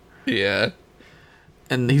you. Yeah.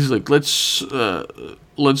 And he's like, let's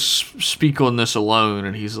speak on this alone.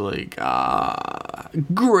 And he's like,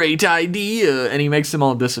 great idea. And he makes them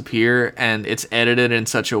all disappear, and it's edited in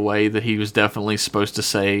such a way that he was definitely supposed to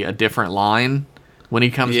say a different line when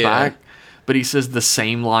he comes back, but he says the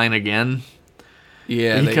same line again.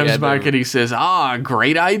 Yeah. He comes back and he says,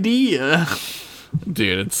 great idea.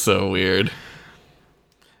 Dude, it's so weird.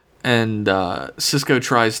 And Sisko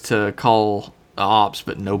tries to call ops,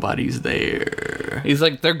 but nobody's there. He's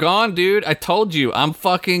like, they're gone, dude. I told you, I'm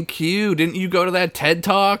fucking Q. Didn't you go to that TED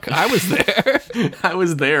Talk? I was there. I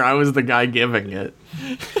was there. I was the guy giving it.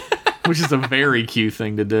 which is a very Q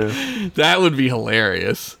thing to do. That would be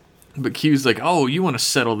hilarious. But Q's like, oh, you want to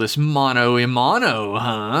settle this mano a mano,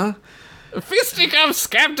 huh? Fisticuffs,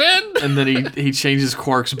 Captain! And then he changes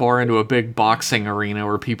Quark's bar into a big boxing arena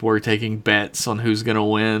where people are taking bets on who's gonna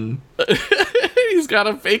win. He's got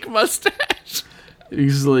a fake mustache.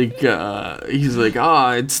 He's like,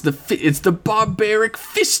 it's the barbaric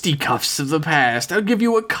fisticuffs of the past. I'll give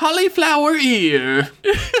you a cauliflower ear.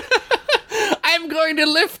 I'm going to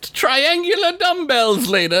lift triangular dumbbells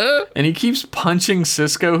later. And he keeps punching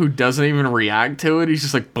Sisko, who doesn't even react to it. He's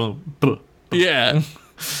just like, boom, boom. Yeah.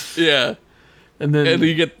 Yeah. And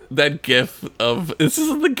you get that gif of... This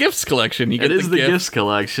is the gifts collection. You get the gifts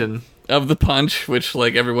collection. Of the punch, which,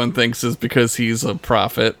 like, everyone thinks is because he's a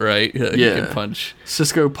prophet, right? Yeah. He can punch.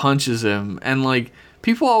 Sisko punches him, and, like,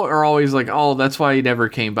 people are always like, oh, that's why he never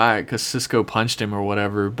came back, because Sisko punched him or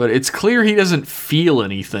whatever. But it's clear he doesn't feel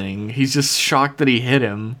anything. He's just shocked that he hit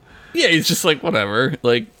him. Yeah, he's just like, whatever.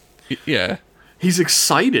 Like, yeah. He's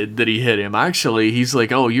excited that he hit him. Actually, he's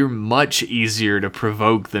like, oh, you're much easier to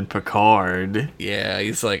provoke than Picard. Yeah,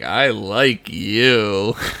 he's like, I like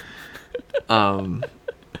you.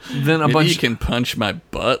 Then Maybe you can punch my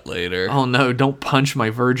butt later. Oh no, don't punch my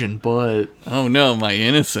virgin butt. Oh no, my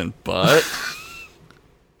innocent butt.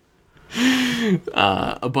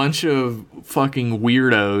 A bunch of fucking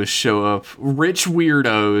weirdos show up. Rich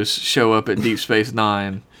weirdos show up at Deep Space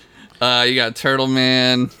Nine. You got Turtle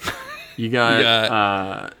Man. You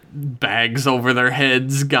got bags over their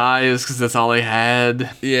heads, guys, because that's all they had.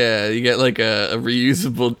 Yeah, you get like a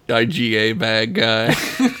reusable IGA bag guy.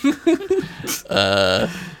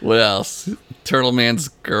 What else? Turtle Man's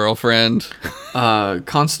girlfriend.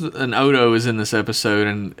 And Odo is in this episode,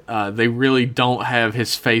 and they really don't have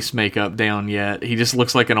his face makeup down yet. He just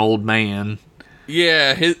looks like an old man.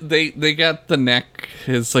 Yeah, they got the neck,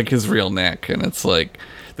 his real neck, and it's like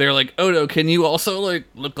they're like, Odo, can you also like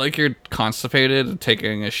look like you're constipated and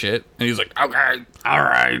taking a shit? And he's like, okay, all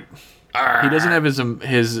right. He doesn't have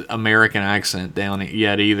his American accent down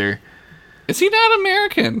yet either. Is he not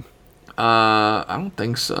American? I don't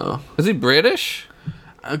think so. Is he British?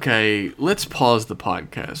 Okay, let's pause the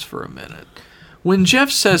podcast for a minute. When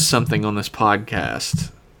Jeff says something on this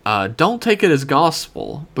podcast, don't take it as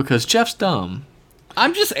gospel, because Jeff's dumb.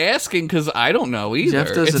 I'm just asking because I don't know either.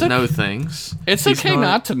 Jeff doesn't know things. It's okay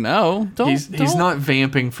not to know. He's not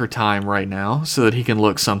vamping for time right now so that he can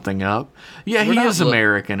look something up. Yeah, he is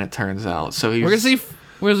American, it turns out. So Where's he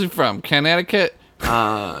from? Connecticut?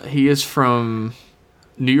 He is from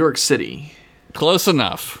New York City. Close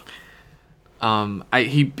enough.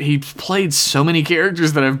 He played so many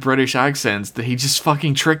characters that have British accents that he just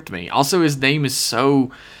fucking tricked me. Also, his name is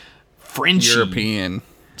so Frenchy. European.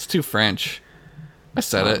 It's too French. I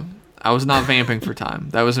said it. I was not vamping for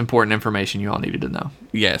time. That was important information you all needed to know.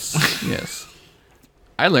 Yes, yes.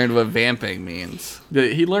 I learned what vamping means.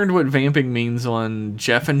 He learned what vamping means on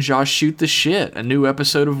Jeff and Josh Shoot the Shit, a new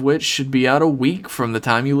episode of which should be out a week from the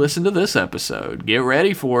time you listen to this episode. Get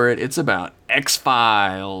ready for it. It's about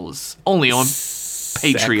X-Files. Only on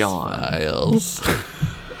Patreon. X-Files.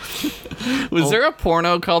 Was there a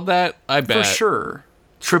porno called that? I bet. For sure.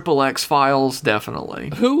 Triple X-Files,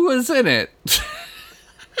 definitely. Who was in it?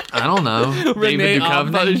 I don't know. David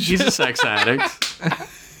Duchovny. He's a sex addict.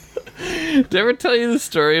 Did I ever tell you the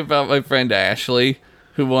story about my friend Ashley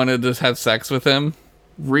who wanted to have sex with him?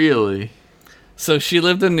 Really? So she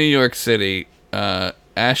lived in New York City.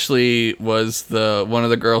 Ashley was one of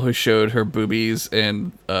the girl who showed her boobies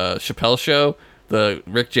in Chappelle Show, the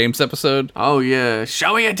Rick James episode. Oh yeah,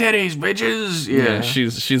 show me your titties, bitches. Yeah,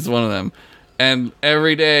 she's one of them. And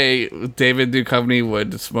every day, David Duchovny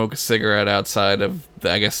would smoke a cigarette outside of,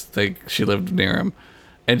 she lived near him.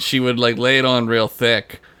 And she would, like, lay it on real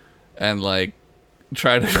thick and, like,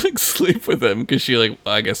 try to, like, sleep with him because she, like,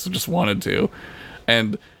 I guess just wanted to.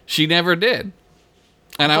 And she never did.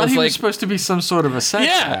 And I was he like... was supposed to be some sort of a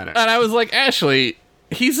sex addict. And I was like, Ashley,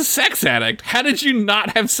 he's a sex addict. How did you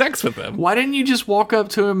not have sex with him? Why didn't you just walk up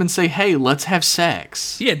to him and say, hey, let's have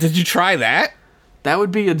sex? Yeah, did you try that? That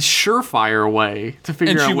would be a surefire way to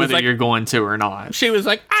figure out whether you're going to or not. She was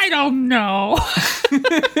like, I don't know.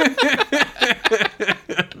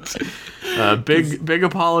 Big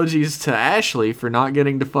apologies to Ashley for not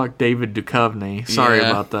getting to fuck David Duchovny. Sorry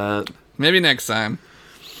about that. Maybe next time.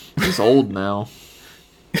 He's old now.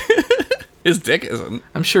 His dick isn't.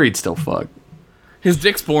 I'm sure he'd still fuck. His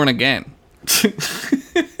dick's born again.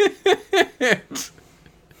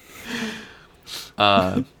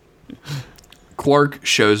 Quark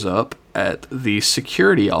shows up at the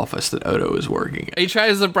security office that Odo is working at. He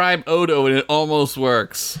tries to bribe Odo and it almost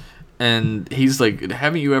works. And he's like,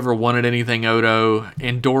 haven't you ever wanted anything, Odo?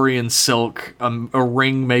 Andorian silk, a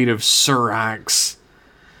ring made of surax.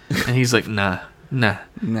 And he's like, nah. Nah,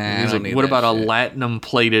 He's like, what about a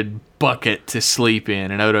latinum-plated bucket to sleep in?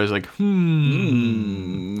 And Odo's like, maybe.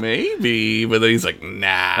 But then he's like,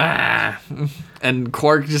 nah. And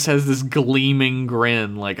Quark just has this gleaming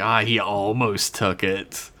grin, like, he almost took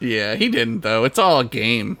it. Yeah, he didn't, though. It's all a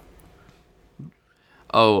game.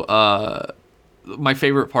 My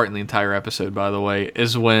favorite part in the entire episode, by the way,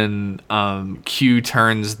 is when Q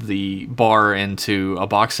turns the bar into a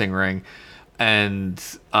boxing ring, and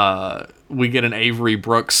we get an Avery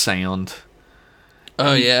Brooks sound.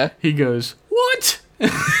 Oh, yeah? He goes, what? I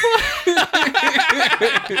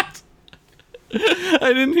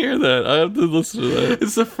didn't hear that. I have to listen to that.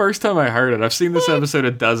 It's the first time I heard it. I've seen this episode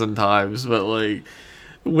a dozen times, but like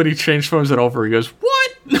when he transforms it over, he goes,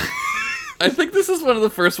 what? I think this is one of the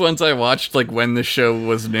first ones I watched, like, when the show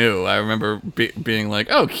was new. I remember being like,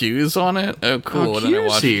 oh, Q's on it? Oh, cool. And then I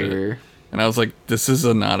watched it. And I was like, this is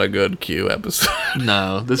not a good Q episode.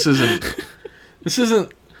 No, this isn't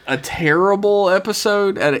a terrible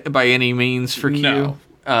episode by any means for Q. No.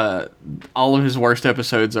 All of his worst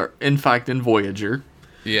episodes are, in fact, in Voyager.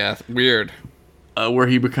 Yeah, weird. Where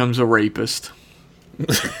he becomes a rapist.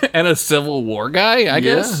 And a Civil War guy, I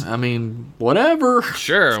guess? I mean, whatever.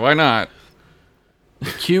 Sure, why not?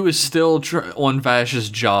 Q is still on Vash's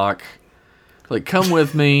jock. Like, come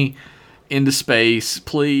with me into space,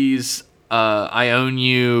 please. I own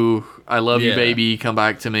you. I love you, baby. Come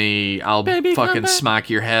back to me. I'll fucking smack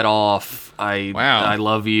your head off. I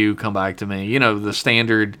love you. Come back to me. You know, the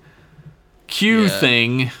standard Q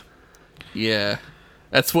thing. Yeah.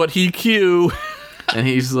 That's what he Q. And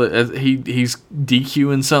he's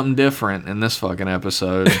DQing something different in this fucking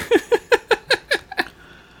episode.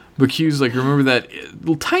 But Q's like, remember that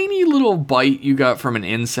tiny little bite you got from an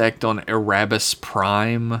insect on Erebus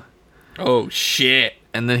Prime? Oh, shit.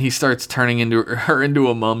 And then he starts turning her into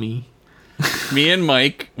a mummy. Me and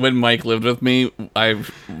Mike, when Mike lived with me, I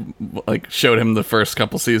showed him the first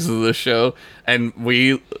couple seasons of the show, and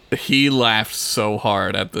he laughed so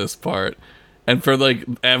hard at this part. And for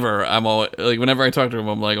ever, I'm always whenever I talk to him,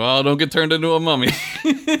 I'm like, well, don't get turned into a mummy.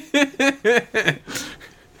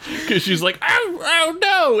 Because she's like, oh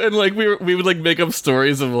no, and we would make up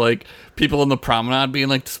stories of people on the promenade being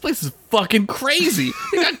like, this place is fucking crazy.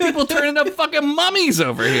 We got people turning up fucking mummies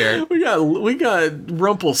over here. We got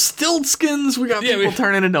Rumpelstiltskins. We got people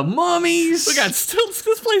turning into mummies. We got Stiltskins.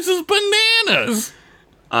 This place is bananas.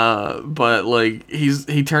 But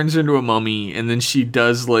he turns into a mummy, and then she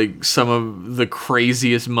does some of the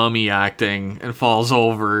craziest mummy acting and falls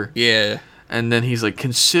over. Yeah. And then he's like,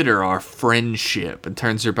 consider our friendship, and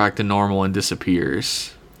turns her back to normal and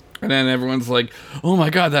disappears. And then everyone's like, oh my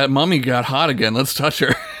god, that mummy got hot again. Let's touch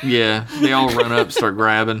her. Yeah. They all run up, start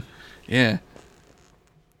grabbing. Yeah.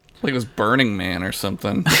 Like it was Burning Man or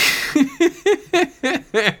something.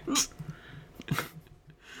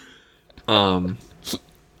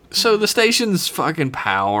 So the station's fucking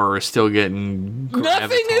power is still getting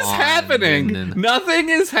Nothing is happening. Nothing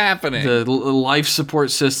is happening. The life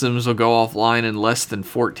support systems will go offline in less than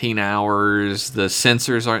 14 hours. The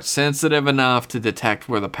sensors aren't sensitive enough to detect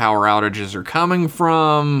where the power outages are coming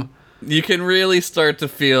from. You can really start to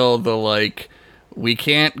feel the we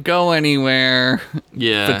can't go anywhere.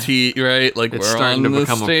 Yeah. Fatigue, right? Like it's we're starting on to the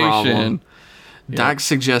become station. a problem. Yeah. Doc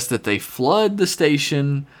suggests that they flood the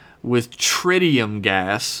station with tritium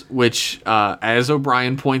gas, which, as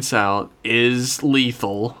O'Brien points out, is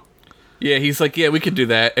lethal. Yeah, he's like, yeah, we could do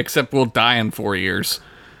that, except we'll die in 4 years.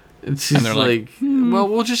 It's just well,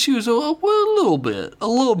 we'll just use a little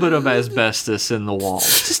bit of asbestos in the walls.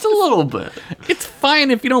 Just a little bit. It's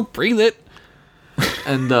fine if you don't breathe it.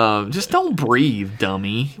 And just don't breathe,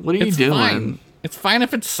 dummy. What are you doing? Fine. It's fine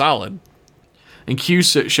if it's solid. And Q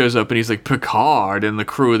shows up and he's like, Picard and the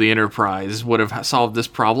crew of the Enterprise would have solved this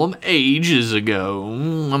problem ages ago.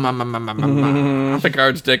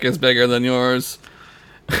 Picard's dick is bigger than yours.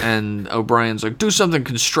 And O'Brien's like, do something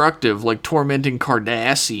constructive, like tormenting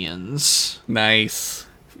Cardassians. Nice.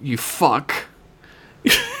 You fuck.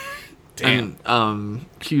 Damn. And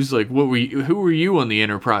Q's like, who were you on the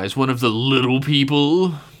Enterprise? One of the little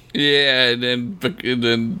people? Yeah, and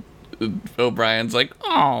then O'Brien's like,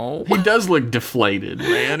 oh. He does look deflated,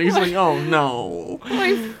 man. He's like, oh no.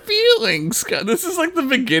 My feelings. God, this is like the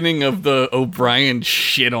beginning of the O'Brien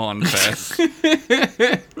shit on fest.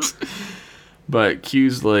 But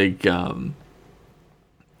Q's like,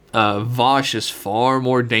 Vosh is far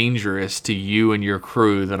more dangerous to you and your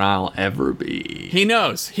crew than I'll ever be. He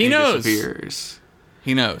knows. He knows. Disappears.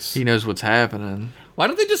 He knows. He knows what's happening. Why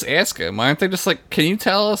don't they just ask him? Why aren't they just like, can you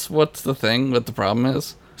tell us what's the thing, what the problem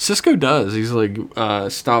is? Cisco does. He's like,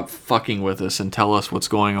 stop fucking with us and tell us what's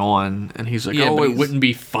going on. And he's like, it wouldn't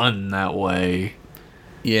be fun that way.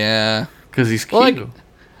 Yeah. Because he's cute. Well, like,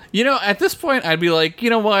 you know, at this point, I'd be like, you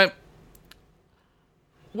know what?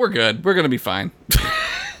 We're good. We're going to be fine.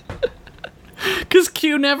 Because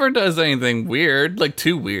Q never does anything weird, like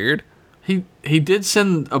too weird. He did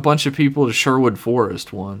send a bunch of people to Sherwood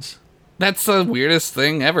Forest once. That's the weirdest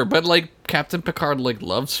thing ever. But, like, Captain Picard, like,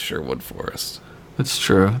 loves Sherwood Forest. That's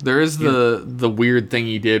true. There is the weird thing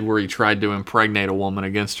he did where he tried to impregnate a woman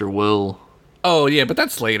against her will. Oh, yeah, but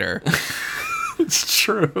that's later. It's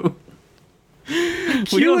true.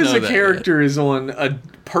 Q as a character is on a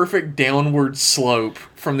perfect downward slope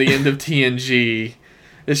from the end of TNG.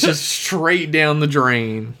 It's just straight down the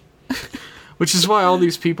drain. Which is why all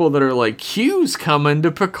these people that are like, Q's coming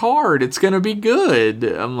to Picard, it's gonna be good.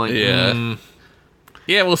 I'm like, Yeah,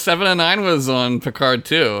 well, 7 of 9 was on Picard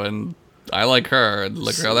too, and I like her.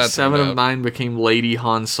 Look how that 7 of 9 became Lady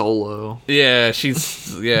Han Solo. Yeah,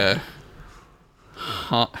 she's,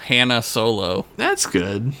 Hannah Solo. That's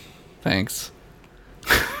good. Thanks.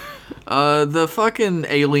 The fucking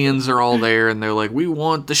aliens are all there, and they're like, we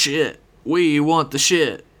want the shit. We want the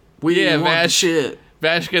shit. We want the shit.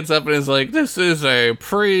 Vash gets up and is like, this is a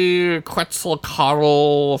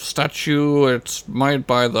pre-Quetzalcoatl statue. It's made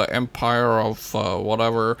by the Empire of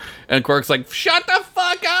whatever. And Quark's like, shut the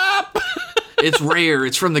fuck up! It's rare.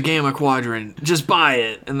 It's from the Gamma Quadrant. Just buy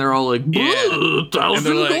it. And they're all like, 1,000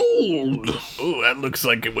 gold. Oh, that looks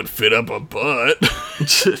like it would fit up a butt.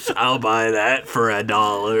 I'll buy that for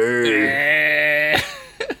 $1.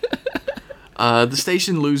 The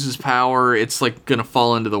station loses power. It's like gonna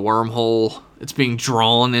fall into the wormhole. It's being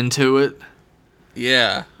drawn into it.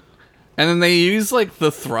 Yeah. And then they use like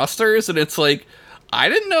the thrusters, and it's like, I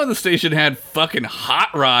didn't know the station had fucking hot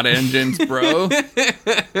rod engines, bro.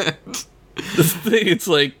 This thing, it's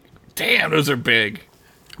like, damn, those are big.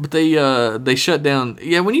 But they shut down.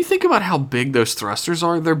 Yeah, when you think about how big those thrusters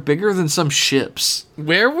are, they're bigger than some ships.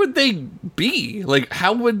 Where would they be? Like,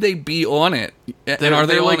 how would they be on it? And are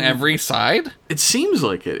they on like, every side? It seems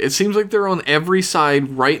like it. It seems like they're on every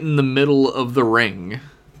side right in the middle of the ring.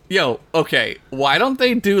 Yo, okay, why don't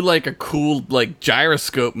they do like a cool like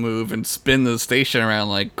gyroscope move and spin the station around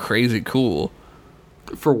like crazy cool?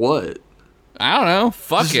 For what? I don't know.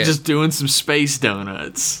 Fuck it. Just doing some space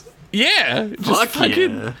donuts. Yeah, just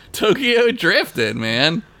fucking Tokyo drifted,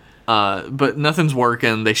 man. But nothing's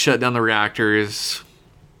working. They shut down the reactors.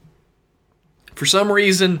 For some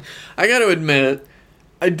reason, I got to admit,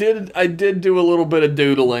 I did do a little bit of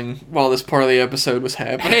doodling while this part of the episode was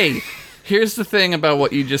happening. Hey, here's the thing about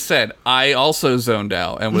what you just said. I also zoned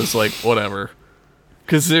out and was like, whatever,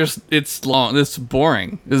 because it's long. It's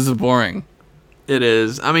boring. This is boring. It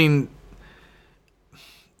is. I mean,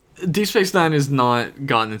 Deep Space Nine has not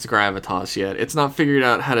gotten its gravitas yet. It's not figured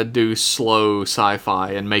out how to do slow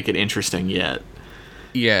sci-fi and make it interesting yet.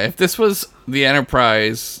 Yeah, if this was the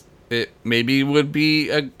Enterprise, it maybe would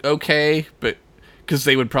be okay, but because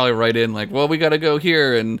they would probably write in like, well, we got to go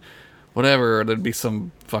here and whatever, or there'd be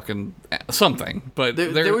some fucking something. But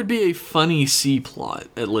there would be a funny C plot,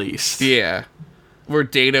 at least. Yeah, where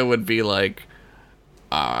Data would be like,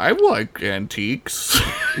 I like antiques.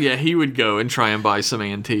 Yeah, he would go and try and buy some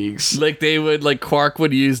antiques. Like, they would, like, Quark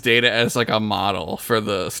would use Data as, like, a model for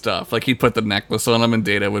the stuff. Like, he'd put the necklace on him, and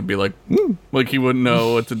Data would be like, like, he wouldn't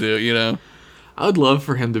know what to do, you know? I would love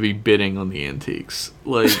for him to be bidding on the antiques.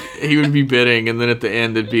 Like, he would be bidding, and then at the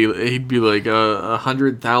end, he'd be like,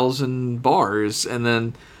 100,000 bars, and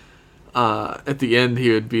then at the end,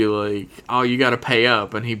 he would be like, oh, you gotta pay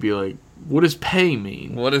up, and he'd be like, what does pay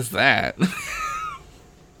mean? What is that?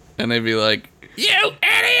 And they'd be like, you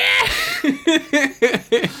idiot!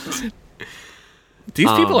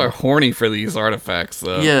 These people are horny for these artifacts,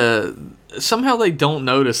 though. Yeah, somehow they don't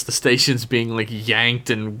notice the station's being, like,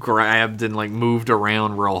 yanked and grabbed and, like, moved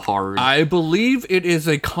around real hard. I believe it is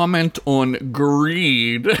a comment on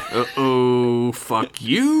greed. Uh-oh, fuck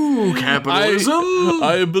you, capitalism!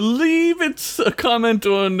 I believe it's a comment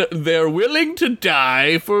on they're willing to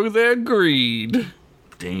die for their greed.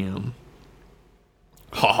 Damn.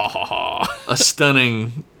 Ha ha ha ha. A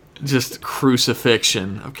stunning, just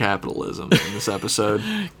crucifixion of capitalism in this episode.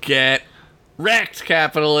 Get wrecked,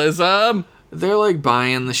 capitalism! They're like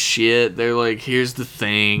buying the shit. They're like, here's the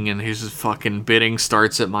thing, and here's the fucking bidding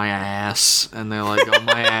starts at my ass. And they're like, oh,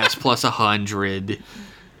 my ass plus 100.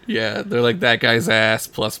 Yeah, they're like, that guy's ass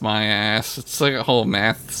plus my ass. It's like a whole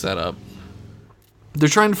math setup. They're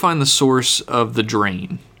trying to find the source of the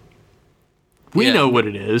drain. We know what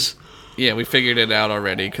it is. Yeah, we figured it out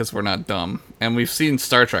already because we're not dumb. And we've seen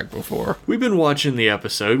Star Trek before. We've been watching the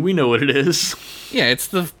episode. We know what it is. Yeah, it's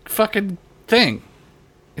the fucking thing.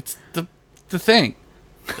 It's the thing.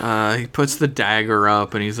 He puts the dagger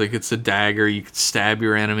up, and he's like, it's a dagger. You can stab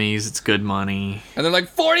your enemies. It's good money. And they're like,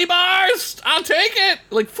 40 bars! I'll take it!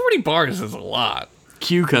 Like, 40 bars is a lot.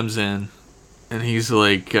 Q comes in, and he's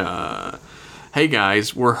like, hey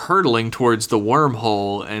guys, we're hurtling towards the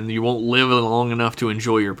wormhole, and you won't live long enough to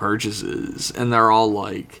enjoy your purchases. And they're all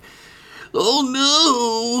like,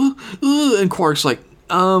 oh no! And Quark's like,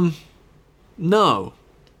 no,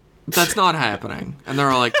 that's not happening. And they're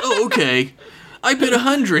all like, oh, okay, I bid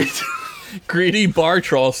 100. Greedy bar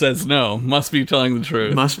troll says no. Must be telling the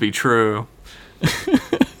truth. Must be true.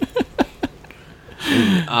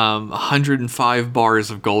 105 bars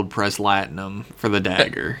of gold pressed latinum for the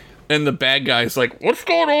dagger. And the bad guy's like, what's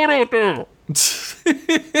going on out there?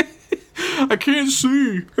 I can't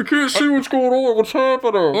see what's going on. What's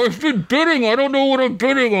happening? I've been bidding. I don't know what I'm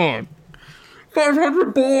bidding on.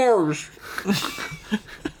 500 bars.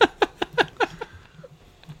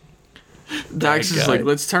 Dax is like,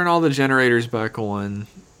 let's turn all the generators back on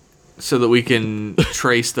so that we can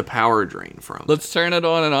trace the power drain from. Let's turn it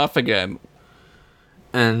on and off again.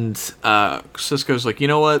 And Cisco's like, you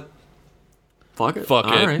know what? Fuck it. Fuck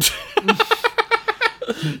all it. Right.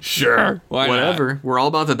 Sure. Why Whatever. not? We're all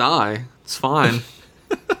about to die. It's fine.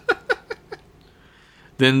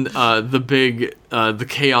 Then the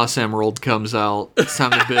Chaos Emerald comes out. It's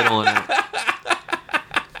time to bid on it.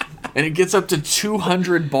 And it gets up to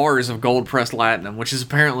 200 bars of gold pressed latinum, which is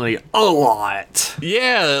apparently a lot.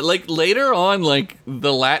 Yeah, like later on, like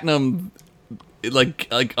the latinum, like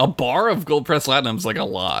a bar of gold pressed latinum is like a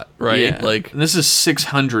lot, right? Yeah. Like And this is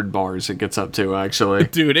 600 bars it gets up to, actually.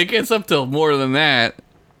 dude, it gets up to more than that.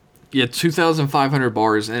 Yeah, 2,500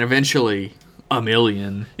 bars, and eventually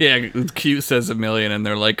 1,000,000. Yeah, Q says 1,000,000, and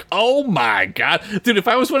they're like, "Oh my god, dude! If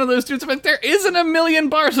I was one of those dudes, I'm like, there isn't 1,000,000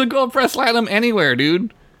 bars of gold pressed latinum anywhere,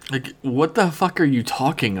 dude." Like, what the fuck are you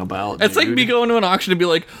talking about? It's like dude? me going to an auction and be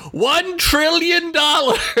like, $1 trillion.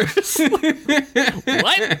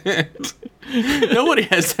 What? Nobody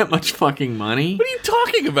has that much fucking money. What are you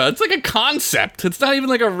talking about? It's like a concept. It's not even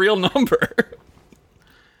like a real number.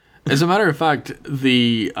 As a matter of fact,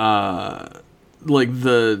 the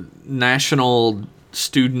national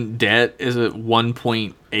student debt is at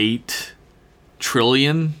 1.8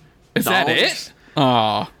 trillion. Is that it?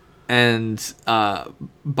 Aw. And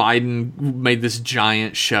Biden made this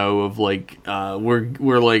giant show of like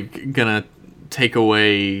we're like gonna take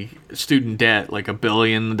away student debt like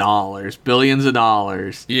billions of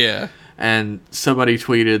dollars. Yeah. And somebody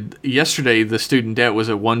tweeted yesterday the student debt was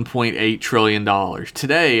at $1.8 trillion.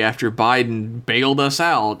 Today, after Biden bailed us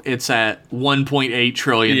out, it's at $1.8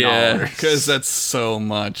 trillion. Yeah, because that's so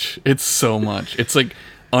much. It's so much. It's like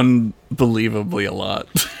unbelievably a lot.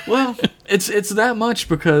 Well, it's that much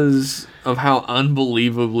because of how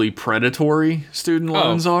unbelievably predatory student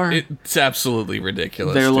loans are. It's absolutely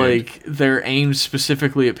ridiculous. They're dude. like they're aimed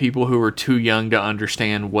specifically at people who are too young to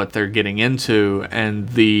understand what they're getting into, and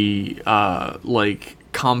the like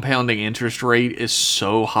compounding interest rate is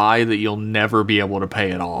so high that you'll never be able to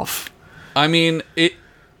pay it off. I mean,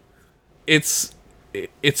 it's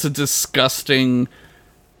a disgusting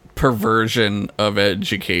perversion of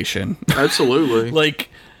education. Absolutely. Like,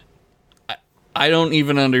 I don't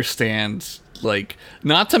even understand. Like,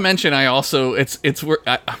 not to mention, I also it's where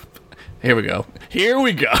here we go. Here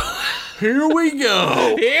we go. Here we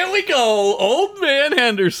go. Here we go. Old man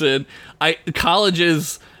Henderson.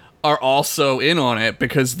 Colleges are also in on it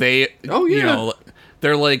because they, you know,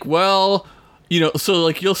 they're like, well, you know, so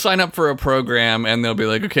like you'll sign up for a program and they'll be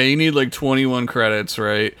like, okay, you need like 21 credits,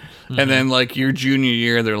 right? Mm-hmm. And then like your junior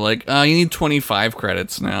year, they're like, you need 25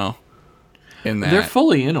 credits now. In that. They're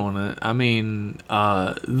fully in on it. I mean,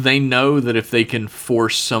 they know that if they can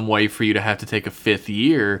force some way for you to have to take a fifth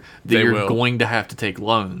year, that you're going to have to take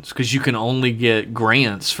loans because you can only get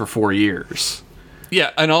grants for 4 years.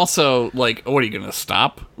 Yeah, and also, like, what are you gonna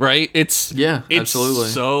stop? Right? It's absolutely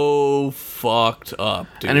so fucked up,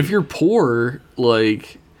 dude. And if you're poor,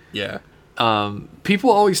 like,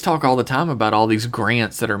 people always talk all the time about all these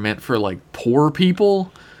grants that are meant for like poor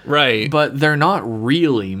people. Right. But they're not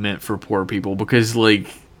really meant for poor people because,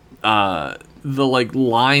 like, the, like,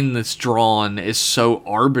 line that's drawn is so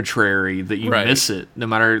arbitrary that you miss it. No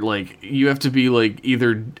matter, like, you have to be, like,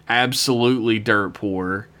 either absolutely dirt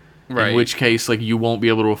poor, in which case, like, you won't be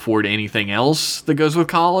able to afford anything else that goes with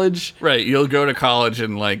college. Right. You'll go to college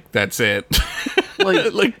and, like, that's it.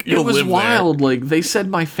 Like it was wild. Like they said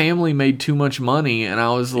my family made too much money, and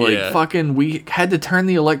I was like, fucking, we had to turn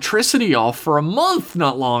the electricity off for a month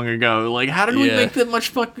not long ago. Like, how did we make that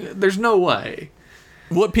much there's no way.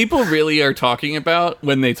 What people really are talking about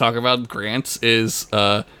when they talk about grants is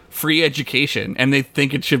free education, and they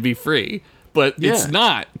think it should be free. But it's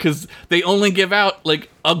not, because they only give out, like,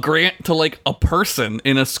 a grant to, like, a person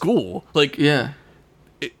in a school. Like, you're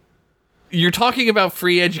talking about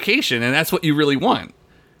free education, and that's what you really want.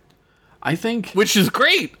 I think... Which is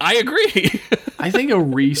great. I agree. I think a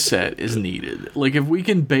reset is needed. Like, if we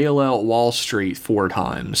can bail out Wall Street 4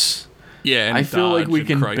 times, and I feel like we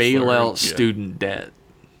can Chrysler, bail out student debt.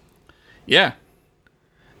 Yeah.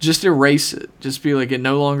 Just erase it. Just be like, it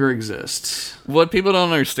no longer exists. What people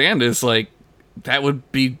don't understand is, like, that would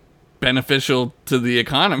be beneficial to the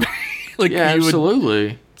economy. Like, yeah, you absolutely.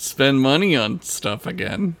 Would spend money on stuff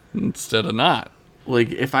again instead of not.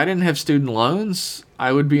 Like, if I didn't have student loans,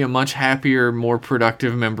 I would be a much happier, more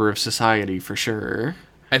productive member of society for sure.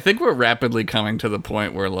 I think we're rapidly coming to the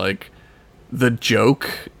point where, like, the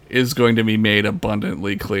joke is going to be made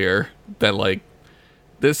abundantly clear that, like,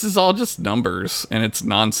 this is all just numbers and it's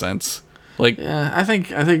nonsense. Like, yeah, I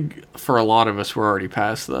think for a lot of us, we're already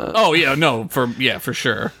past that. Oh yeah, no, for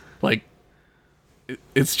sure. Like,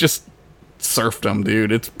 it's just serfdom,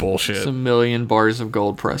 dude. It's bullshit. It's 1 million bars of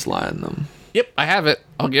gold pressed latinum. Yep, I have it.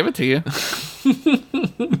 I'll give it to you.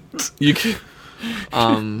 You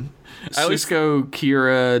can. Cisco,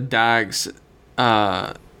 Kira, Dax,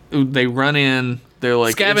 they run in. They're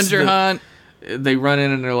like scavenger hunt. They run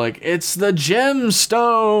in and they're like, it's the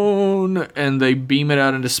gemstone, and they beam it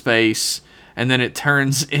out into space, and then it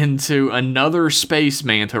turns into another space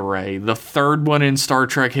manta ray, the 3rd one in Star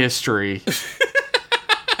Trek history.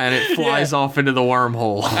 And it flies off into the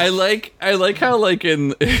wormhole. I like how, like,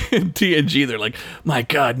 in TNG they're like, my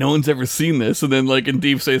god, no one's ever seen this, and then, like, in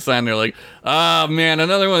Deep Space Nine they're like, oh man,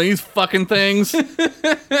 another one of these fucking things.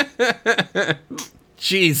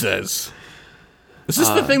 Jesus. Is this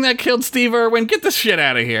the thing that killed Steve Irwin? Get this shit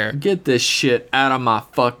out of here. Get this shit out of my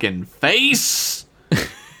fucking face.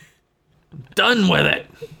 I'm done with it.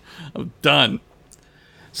 I'm done.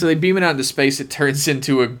 So they beam it out into space. It turns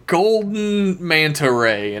into a golden manta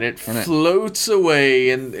ray, and it floats away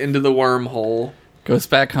into the wormhole. Goes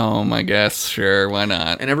back home, I guess. Sure, why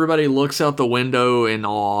not? And everybody looks out the window in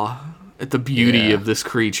awe at the beauty of this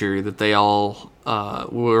creature that they all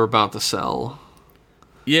were about to sell.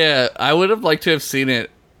 Yeah, I would have liked to have seen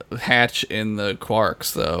it hatch in the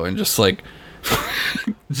quarks, though, and just, like...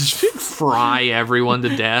 just fry everyone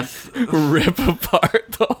to death. Rip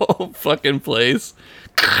apart the whole fucking place.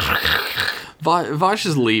 Vash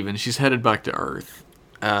is leaving. She's headed back to Earth.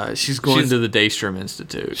 She's going to the Daystrom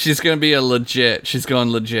Institute. She's going to be she's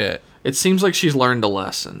going legit. It seems like she's learned a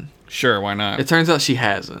lesson. Sure, why not? It turns out she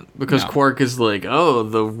hasn't, because Quark is like, oh,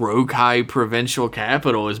 the Rokai provincial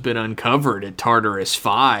capital has been uncovered at Tartarus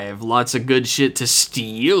 5. Lots of good shit to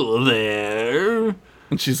steal there.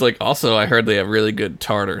 And she's like, also, I heard they have really good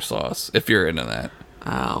tartar sauce, if you're into that.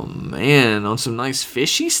 Oh, man, on some nice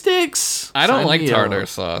fishy sticks? I don't like tartar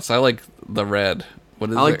sauce. I like the red.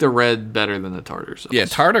 What is it? I like the red better than the tartar sauce. Yeah,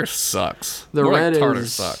 tartar sucks. The red tartar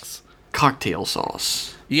is sucks. Cocktail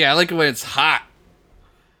sauce. Yeah, I like it when it's hot.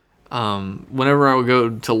 Whenever I would go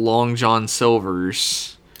to Long John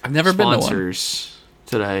Silver's, I've never been to one. Sponsors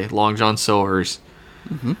today, Long John Silver's.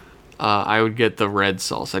 Mm-hmm. I would get the red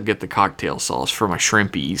sauce. I'd get the cocktail sauce for my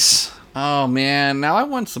shrimpies. Oh man, now I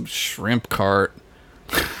want some shrimp cart.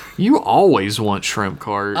 You always want shrimp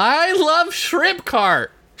cart. I love shrimp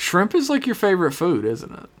cart. Shrimp is like your favorite food,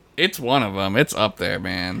 isn't it? It's one of them. It's up there,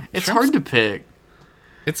 man. It's hard to pick.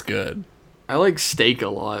 It's good. I like steak a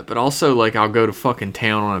lot, but also, like, I'll go to fucking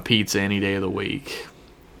town on a pizza any day of the week.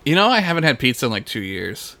 You know, I haven't had pizza in like 2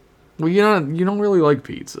 years. Well, you don't really like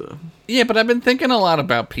pizza. Yeah, but I've been thinking a lot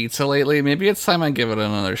about pizza lately. Maybe it's time I give it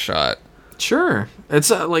another shot. Sure. It's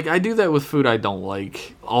like, I do that with food I don't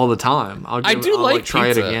like all the time. I'll try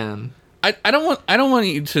it again. I don't want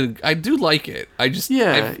you to. I do like it. You're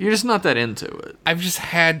just not that into it. I've just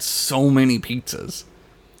had so many pizzas.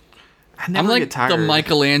 I'm like the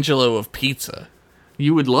Michelangelo of pizza.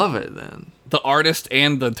 You would love it then. The artist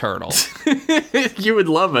and the turtle. You would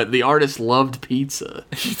love it. The artist loved pizza.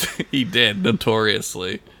 He did,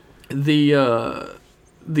 notoriously. The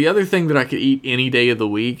other thing that I could eat any day of the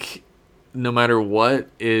week, no matter what,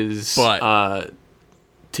 is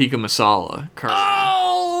tikka masala curry.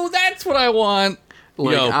 Oh, that's what I want.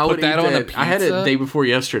 Like, Yo, I would put that on a pizza. I had it the day before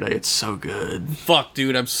yesterday. It's so good. Fuck,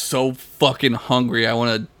 dude, I'm so fucking hungry. I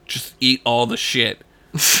want to just eat all the shit.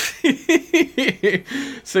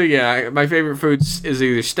 So yeah, my favorite foods is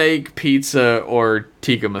either steak, pizza, or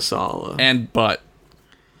tikka masala. And butt.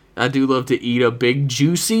 I do love to eat a big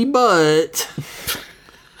juicy butt.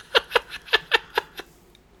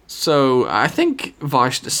 So I think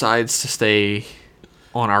Vosh decides to stay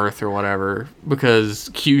on Earth or whatever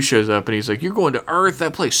because Q shows up and he's like, "You're going to Earth?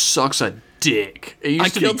 That place sucks a dick." I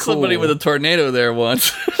killed somebody with a tornado there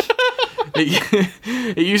once.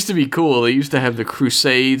 It used to be cool. They used to have the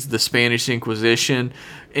Crusades, the Spanish Inquisition,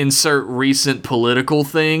 insert recent political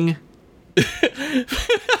thing.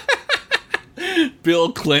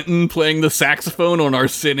 Bill Clinton playing the saxophone on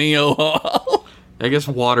Arsenio Hall. I guess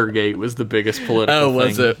Watergate was the biggest political thing.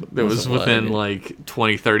 Was it? That was within like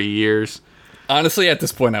 20, 30 years. Honestly, at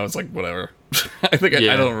this point, I was like, whatever. I think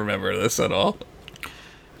Yeah. I don't remember this at all.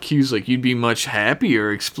 Q's like, you'd be much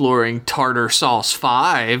happier exploring Tartar Sauce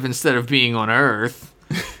 5 instead of being on Earth.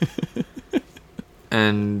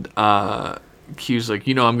 And Q's like,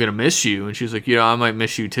 I'm going to miss you. And she's like, I might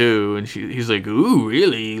miss you too. And he's like, ooh,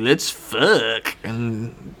 really? Let's fuck.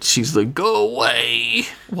 And she's like, go away.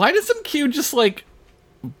 Why doesn't Q just, like,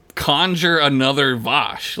 conjure another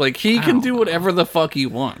Vosh? Like, he can do whatever the fuck he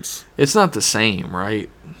wants. It's not the same, right?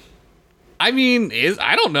 I mean,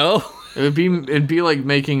 I don't know. It'd be like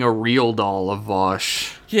making a real doll of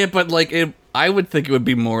Vosh. Yeah, but, like, I would think it would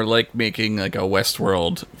be more like making, like, a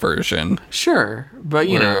Westworld version. Sure, but,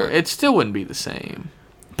 it still wouldn't be the same.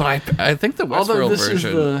 But I think the Westworld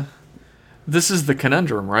version... This is the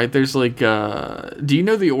conundrum, right? There's, like, do you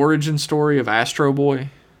know the origin story of Astro Boy?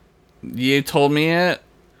 You told me it.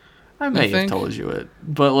 I may have told you it.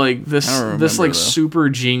 But, like, this though. super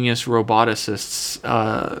genius roboticist's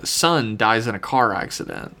son dies in a car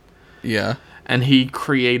accident. Yeah. And he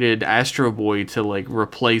created Astro Boy to, like,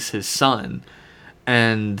 replace his son.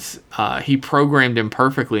 And he programmed him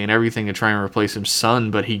perfectly and everything to try and replace his son,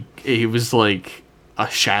 but he was, like, a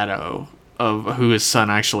shadow of who his son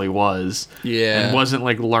actually was. Yeah. And wasn't,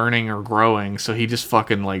 like, learning or growing, so he just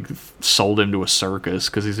fucking, like, sold him to a circus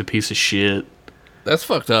because he's a piece of shit. That's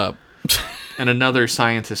fucked up. And another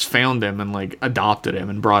scientist found him and, like, adopted him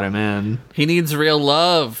and brought him in. He needs real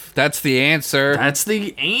love. That's the answer. That's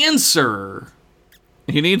the answer.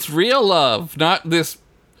 He needs real love, not this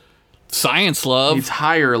science love. Needs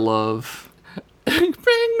higher love. Bring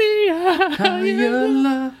me higher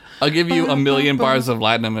love. I'll give you 1,000,000 bars of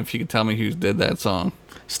Latinum if you can tell me who did that song.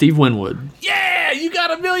 Steve Winwood. Yeah, you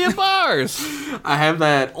got 1,000,000 bars. I have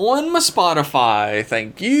that on my Spotify.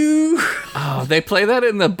 Thank you. Oh, they play that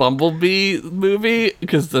in the Bumblebee movie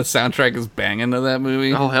because the soundtrack is banging to that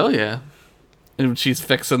movie. Oh, hell yeah. And she's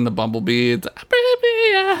fixing the Bumblebee. It's,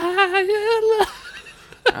 baby,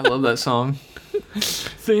 I love that song.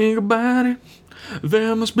 Think about it.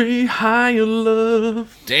 There must be higher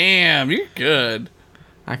love. Damn, you're good.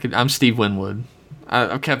 I'm Steve Winwood.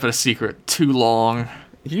 I've kept it a secret too long.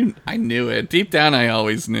 I knew it. Deep down, I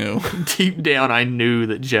always knew. Deep down, I knew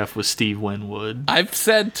that Jeff was Steve Winwood. I've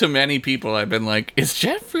said to many people, I've been like, is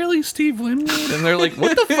Jeff really Steve Winwood? And they're like,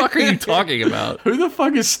 what the fuck are you talking about? Who the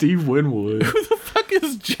fuck is Steve Winwood? Who the fuck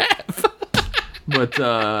is Jeff? But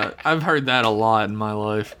I've heard that a lot in my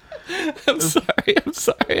life. I'm sorry.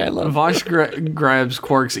 I love Vosh grabs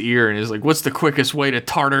Quark's ear and is like, what's the quickest way to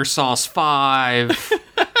Tartar Sauce 5?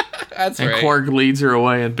 That's and right. Quark leads her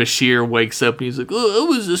away, and Bashir wakes up and he's like, oh, I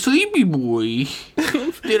was a sleepy boy.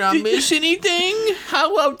 Did I miss anything?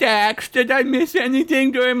 Hello, Dax. Did I miss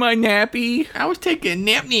anything during my nappy? I was taking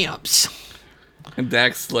naps. And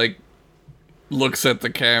Dax, like, looks at the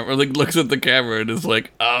camera and is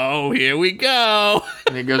like, oh, here we go.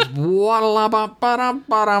 And it goes,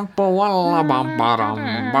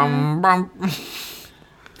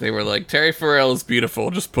 They were like, Terry Farrell is beautiful.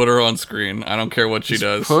 Just put her on screen. I don't care what she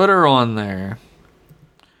does. Put her on there.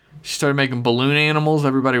 She started making balloon animals.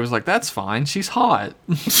 Everybody was like, that's fine. She's hot.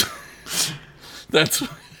 That's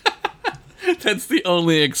the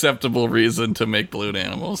only acceptable reason to make balloon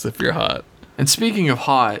animals if you're hot. And speaking of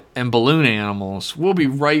hot and balloon animals, we'll be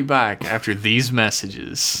right back after these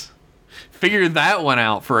messages. Figure that one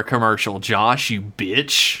out for a commercial, Josh, you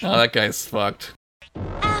bitch. Oh, that guy's fucked.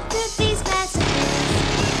 After these messages,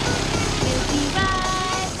 we'll be right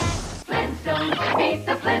back. Flintstones, meet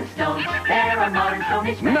the Flintstones. They're a modern Stone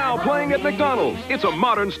Age family. Now playing at McDonald's, it's a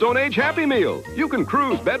modern Stone Age Happy Meal. You can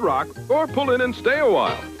cruise Bedrock or pull in and stay a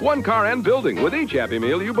while. One car and building with each Happy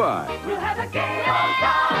Meal you buy. We'll have a gay old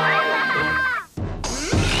time.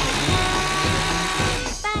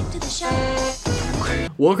 Back to the show.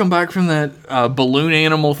 Welcome back from that balloon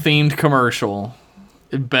animal themed commercial.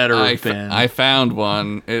 It better have been. I found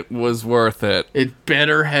one. It was worth it. It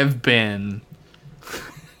better have been.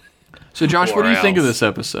 So, Josh, what do you think of this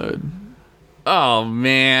episode? Oh,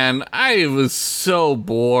 man. I was so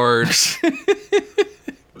bored.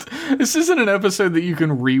 This isn't an episode that you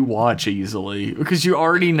can rewatch easily because you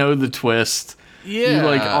already know the twist.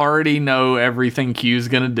 Yeah. You, already know everything Q's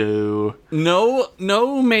gonna do.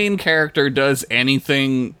 No main character does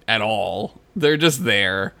anything at all. They're just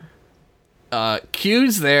there.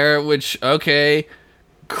 Q's there, which, okay,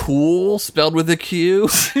 cool, spelled with a Q.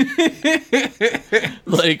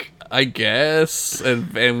 I guess.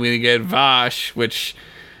 And we get Vash, which,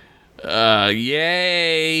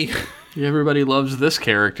 yay. Everybody loves this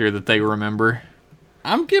character that they remember.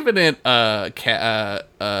 I'm giving it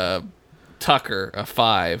Tucker a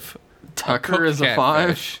 5. Tucker is a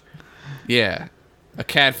 5? Yeah. A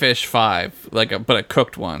catfish 5, but a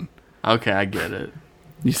cooked one. Okay, I get it.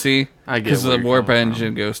 You see? I get it. Because the warp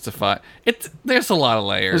engine goes to 5. There's a lot of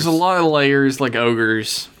layers. There's a lot of layers, like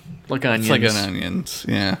ogres, like onions. It's like an onions,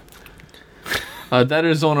 yeah. That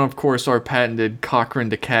is on, of course, our patented Cochrane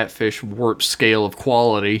to Catfish warp scale of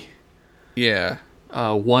quality. Yeah.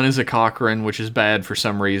 1 is a Cochrane, which is bad for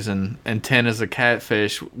some reason, and 10 is a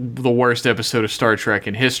Catfish, the worst episode of Star Trek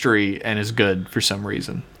in history, and is good for some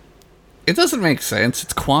reason. It doesn't make sense.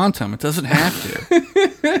 It's quantum. It doesn't have to.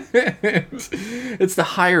 It's the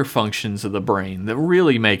higher functions of the brain that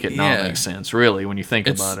really make it not make sense, really, when you think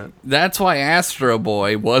about it. That's why Astro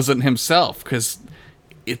Boy wasn't himself, because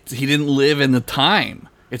he didn't live in the time.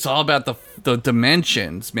 It's all about the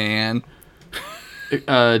dimensions, man.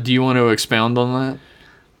 Do you want to expound on that?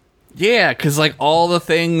 Yeah, because all the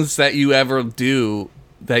things that you ever do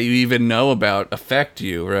that you even know about affect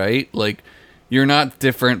you, right? You're not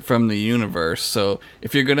different from the universe. So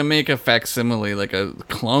if you're going to make a facsimile, like a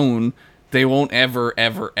clone, they won't ever,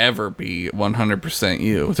 ever, ever be 100%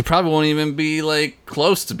 you. They probably won't even be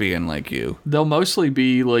close to being like you. They'll mostly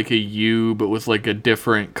be like a you, but with a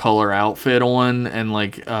different color outfit on and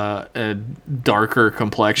a darker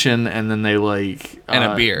complexion, and then they and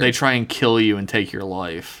a beard. They try and kill you and take your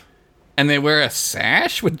life. And they wear a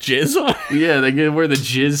sash with jizz on it? Yeah, they wear the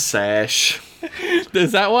jizz sash.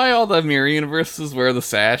 Is that why all the mirror universes wear the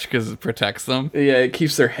sash? Because it protects them? Yeah, it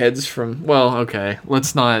keeps their heads from... Well, okay,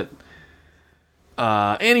 let's not...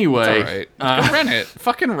 Anyway. It's all right. Rent it.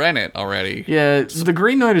 Fucking rent it already. Yeah, the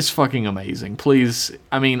Green Knight is fucking amazing. Please.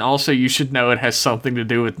 I mean, also, you should know it has something to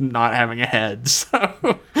do with not having a head,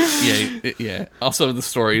 so... Yeah. Also, the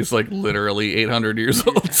story is, literally 800 years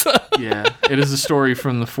old, so... Yeah, it is a story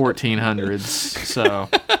from the 1400s, so...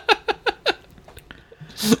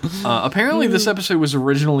 Apparently, this episode was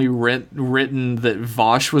originally written that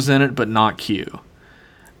Vosh was in it, but not Q.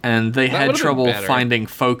 And they had trouble finding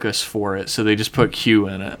focus for it, so they just put Q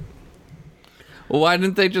in it. Well, why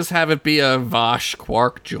didn't they just have it be a Vosh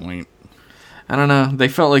Quark joint? I don't know. They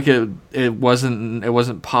felt like it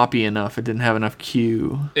wasn't poppy enough. It didn't have enough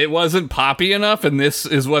Q. It wasn't poppy enough, and this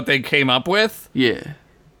is what they came up with? Yeah.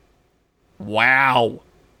 Wow.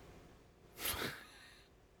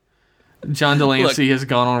 John Delancey has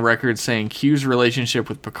gone on record saying Q's relationship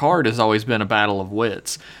with Picard has always been a battle of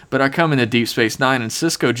wits, but I come into Deep Space Nine and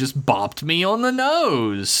Sisko just bopped me on the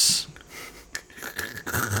nose.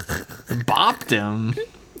 Bopped him.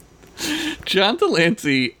 John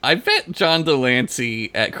Delancey, I bet John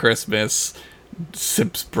Delancey at Christmas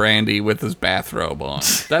sips brandy with his bathrobe on.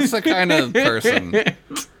 That's the kind of person.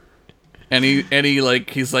 And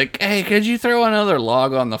he's like, hey, could you throw another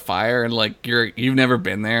log on the fire? And you've never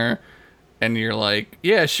been there. And you're like,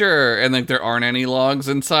 yeah, sure. And there aren't any logs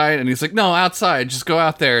inside. And he's like, no, outside. Just go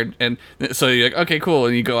out there. And so you're like, okay, cool.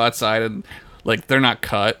 And you go outside and they're not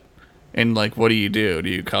cut. And what do? Do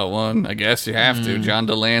you cut one? I guess you have to. John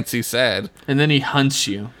Delancey said. And then he hunts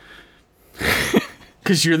you.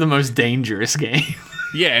 Because you're the most dangerous game.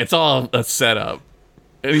 Yeah, it's all a setup.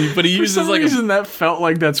 But he uses For some reason that felt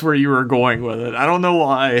like that's where you were going with it. I don't know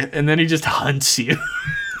why. And then he just hunts you.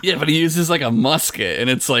 Yeah, but he uses a musket, and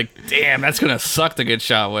it's damn, that's gonna suck to get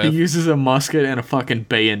shot with. He uses a musket and a fucking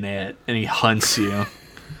bayonet, and he hunts you.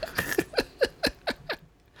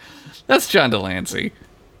 That's John Delancey.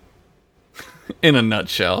 In a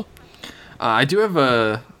nutshell. I do have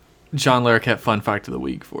a John Larroquette fun fact of the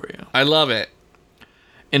week for you. I love it.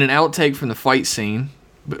 In an outtake from the fight scene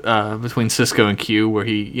between Sisko and Q, where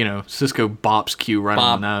Sisko bops Q right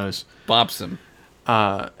on the nose. Bops him.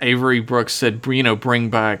 Avery Brooks said, bring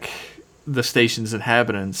back the station's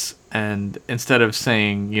inhabitants, and instead of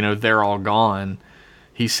saying, they're all gone,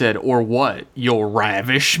 he said, or what, you'll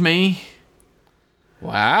ravish me?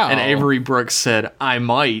 Wow. And Avery Brooks said, I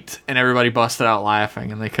might, and everybody busted out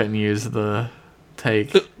laughing, and they couldn't use the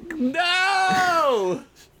take. No!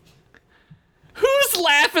 Who's was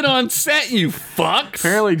laughing on set, you fucks?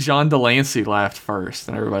 Apparently John Delancey laughed first,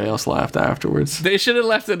 and everybody else laughed afterwards. They should have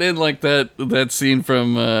left it in like that scene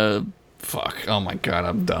from fuck. Oh my god,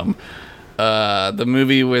 I'm dumb. The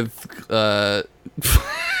movie with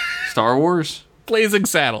Star Wars? Blazing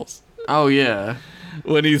Saddles. Oh yeah.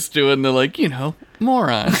 When he's doing the like,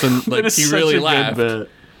 morons, and like he really laughed.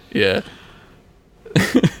 Yeah.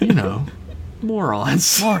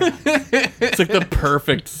 Morons. It's like the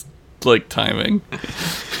perfect like timing.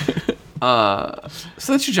 So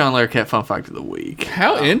that's your John Larroquette fun fact of the week.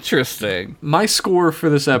 How interesting. My score for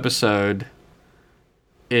this episode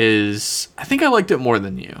is, I think I liked it more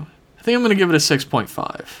than you. I think I'm going to give it a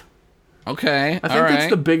 6.5. Okay. I think that's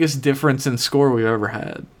the biggest difference in score we've ever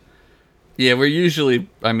had. Yeah, we're usually,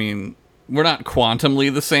 we're not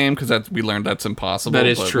quantumly the same because we learned that's impossible. That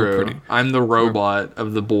is true. I'm the robot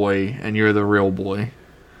of the boy, and you're the real boy.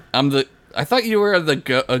 I thought you were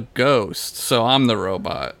a ghost, so I'm the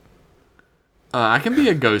robot. I can be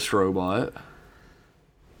a ghost robot.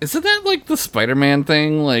 Isn't that like the Spider-Man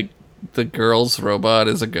thing? Like the girl's robot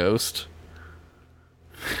is a ghost.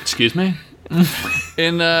 Excuse me?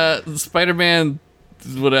 In Spider-Man,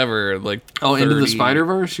 whatever, like. Oh, 30... Into the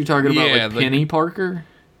Spider-Verse? You talking about like Penny Parker?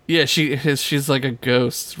 Yeah, she's like a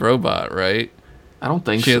ghost robot, right? I don't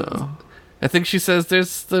think so. I think she says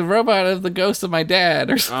there's the robot of the ghost of my dad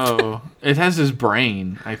or something. Oh, it has his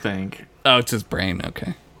brain, I think. Oh, it's his brain,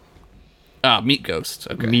 okay. Meat Ghost,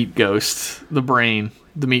 okay. Meat Ghost. The brain.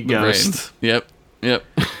 The Meat Ghost. Brain. Yep.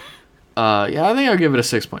 Yeah, I think I'll give it a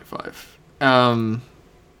 6.5.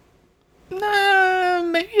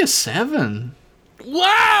 Maybe a 7.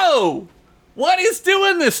 Whoa! What is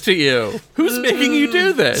doing this to you? Who's making you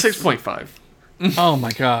do this? 6.5. Oh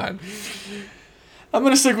my god. I'm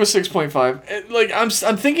gonna stick with 6.5. Like I'm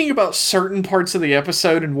thinking about certain parts of the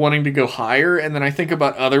episode and wanting to go higher, and then I think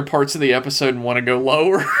about other parts of the episode and want to go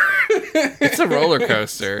lower. It's a roller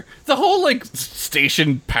coaster. The whole like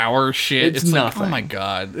station power shit. It's nothing. Like, oh my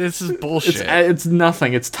god, this is bullshit. It's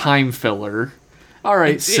nothing. It's time filler. All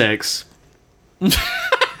right, 6.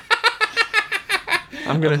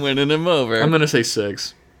 I'm winning him over. I'm gonna say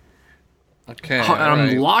 6. Okay,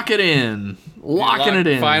 I'm locking it in. Locking it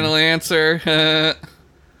in. Final answer.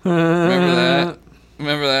 Remember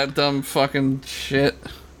that dumb fucking shit?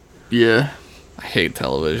 Yeah. I hate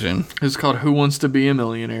television. It's called Who Wants to Be a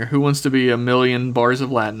Millionaire? Who Wants to Be a Million Bars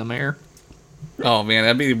of Latin America? Oh man,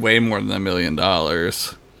 that'd be way more than $1 million.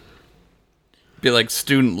 Be like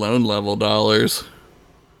student loan level dollars.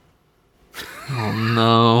 Oh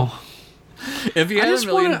no. If you had $1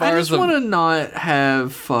 million bars, I just want to not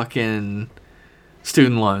have fucking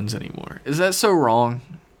student loans anymore. Is that so wrong?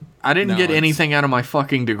 I didn't get anything out of my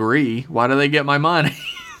fucking degree. Why do they get my money?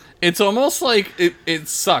 It's almost like it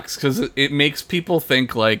sucks because it makes people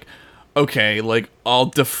think like, okay, like I'll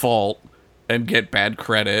default and get bad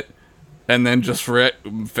credit and then just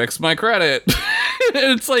fix my credit.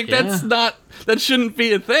 It's like, that shouldn't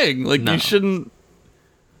be a thing. Like you shouldn't.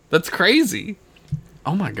 That's crazy.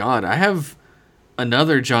 Oh my god, I have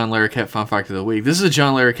another John Larroquette fun fact of the week. This is a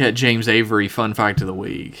John Larroquette James Avery fun fact of the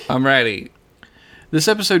week. I'm ready. This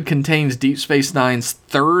episode contains Deep Space Nine's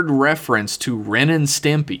third reference to Ren and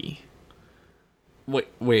Stimpy.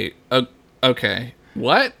 Wait. Okay.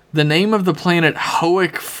 What? The name of the planet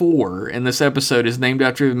Hoek 4 in this episode is named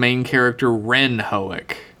after the main character Ren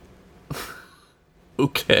Hoek.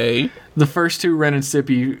 Okay. The first 2 Ren and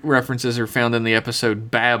Stimpy references are found in the episode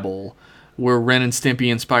Babel, where Ren and Stimpy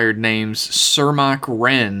inspired names Cermak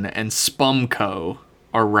Ren and Spumco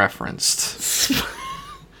are referenced.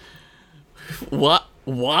 What?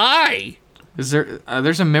 Why? Is there?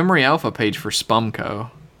 There's a Memory Alpha page for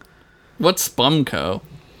Spumco. What's Spumco?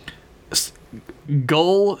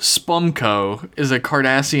 Gul Spumco is a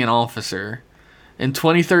Cardassian officer. In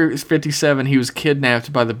 2057, he was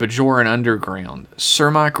kidnapped by the Bajoran underground.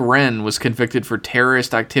 Cermak Ren was convicted for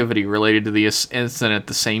terrorist activity related to the incident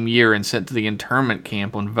the same year and sent to the internment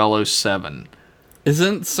camp on Velos 7.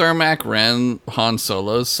 Isn't Cermak Ren Han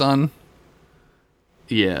Solo's son?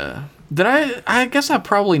 Yeah. I guess I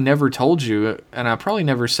probably never told you, and I probably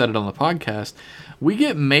never said it on the podcast. We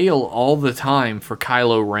get mail all the time for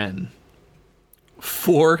Kylo Ren.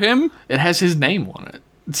 For him? It has his name on it.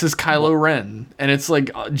 It says Kylo Ren, and it's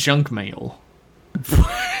like junk mail.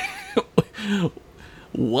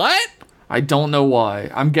 What? I don't know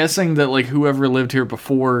why. I'm guessing that like whoever lived here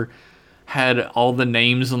before had all the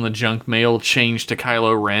names on the junk mail changed to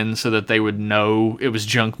Kylo Ren so that they would know it was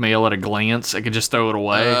junk mail at a glance. I could just throw it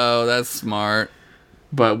away. Oh, that's smart.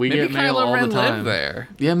 But maybe get mail Kylo all Ren the time. Lived there.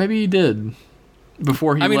 Yeah, maybe he did.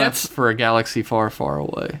 Before he left for a galaxy far, far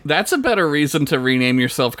away. That's a better reason to rename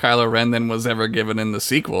yourself Kylo Ren than was ever given in the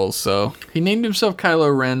sequels, so... He named himself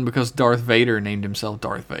Kylo Ren because Darth Vader named himself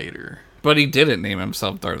Darth Vader. But he didn't name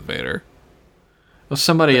himself Darth Vader. Well,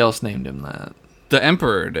 somebody else named him that. The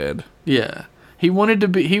Emperor did. Yeah. He wanted to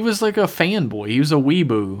be... He was like a fanboy. He was a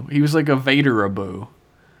weeboo. He was like a Vader-a-boo.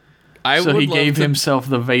 So he gave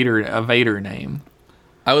himself a Vader name.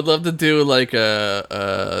 I would love to do like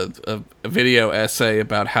a video essay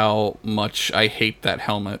about how much I hate that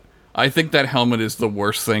helmet. I think that helmet is the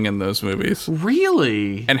worst thing in those movies.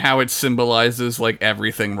 Really? And how it symbolizes like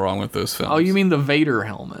everything wrong with those films. Oh, you mean the Vader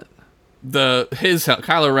helmet?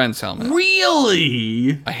 Kylo Ren's helmet.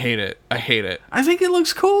 Really? I hate it. I think it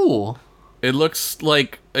looks cool. It looks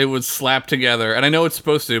like it was slapped together, and I know it's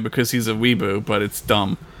supposed to because he's a weeboo, but it's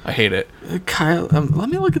dumb. I hate it. Kyle, let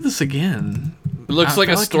me look at this again. It looks like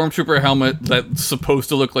a stormtrooper helmet that's supposed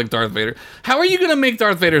to look like Darth Vader. How are you going to make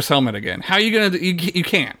Darth Vader's helmet again? How are you going to... You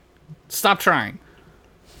can't. Stop trying.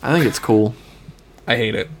 I think it's cool. I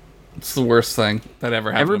hate it. It's the worst thing that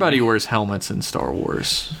ever happened. Everybody wears helmets in Star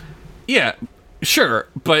Wars. Yeah, sure,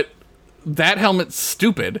 but that helmet's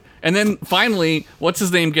stupid. And then finally,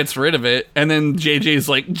 what's-his-name gets rid of it, and then JJ's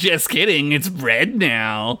like, just kidding, it's red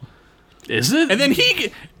now. Is it? And then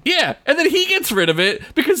he gets rid of it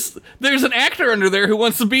because there's an actor under there who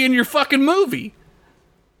wants to be in your fucking movie.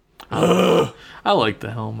 I like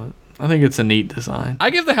the helmet. I think it's a neat design. I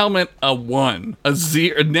give the helmet a 1, a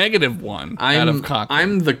 -1 out of cockpit.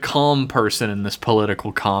 I'm the calm person in this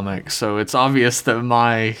political comic, so it's obvious that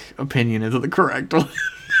my opinion is the correct one.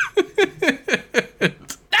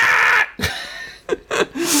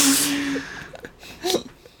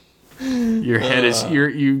 Your head is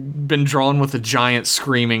you've been drawn with a giant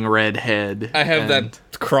screaming red head. I have that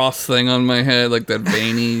cross thing on my head, like that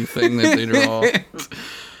veiny thing that they draw.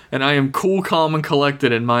 And I am cool, calm, and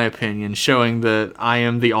collected in my opinion, showing that I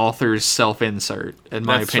am the author's self-insert, and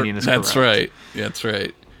my opinion is correct. That's right. That's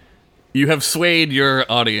right. You have swayed your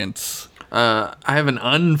audience. I have an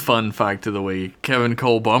unfun fact of the week. Kevin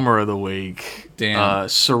Cole Bummer of the week. Damn.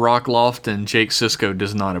 Sirach Lofton, Jake Sisko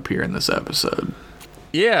does not appear in this episode.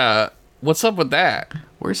 Yeah. What's up with that?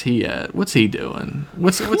 Where's he at? What's he doing?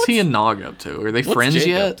 What's he and Nog up to? Are they friends Jake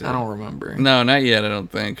yet? I don't remember. No, not yet, I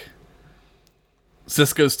don't think.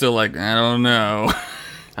 Cisco's still like, I don't know.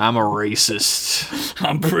 I'm a racist.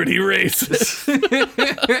 I'm pretty racist.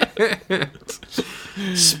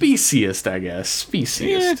 Speciest, I guess.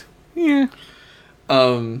 Speciest. Yeah.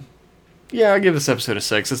 Yeah, I'll give this episode a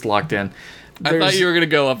 6. It's locked in. I thought you were going to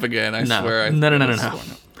go up again. I swear. No.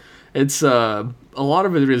 It's, a lot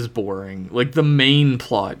of it is boring. Like, the main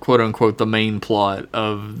plot, quote-unquote, the main plot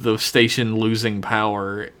of the station losing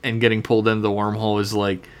power and getting pulled into the wormhole is,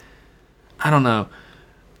 like, I don't know.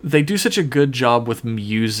 They do such a good job with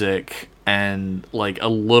music and, like, a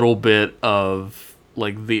little bit of,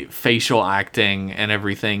 like, the facial acting and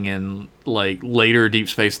everything in, like, later Deep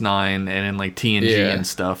Space Nine and in, like, TNG and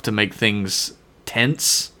stuff to make things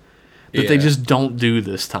tense that they just don't do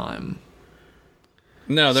this time.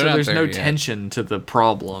 No, they're not. There's no tension to the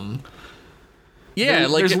problem. Yeah,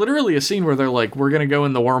 there's literally a scene where they're like, we're going to go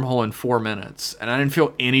in the wormhole in 4 minutes. And I didn't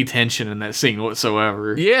feel any tension in that scene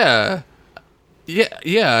whatsoever. Yeah.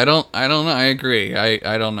 Yeah, I don't know. I agree.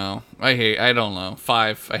 I don't know. I don't know.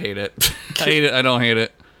 5. I hate it. I hate it. I don't hate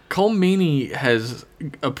it. Colm Meaney has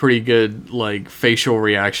a pretty good, like, facial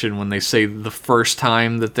reaction when they say the first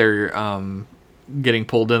time that they're getting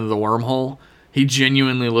pulled into the wormhole. He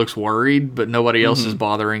genuinely looks worried, but nobody else is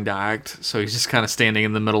bothering to act. So he's just kind of standing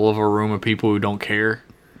in the middle of a room of people who don't care.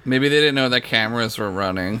 Maybe they didn't know that cameras were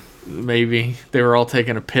running. Maybe. They were all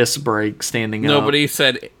taking a piss break standing Nobody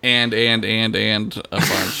said and a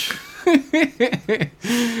bunch.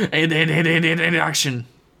 and action.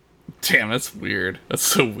 Damn, that's weird. That's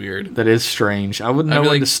so weird. That is strange. I wouldn't know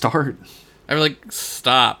when to start. I'd be like,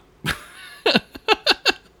 stop.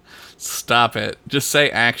 Stop it. Just say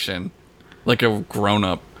action. Like a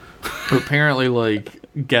grown-up. But apparently, like,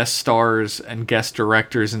 guest stars and guest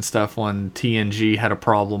directors and stuff on TNG had a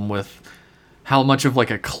problem with how much of, like,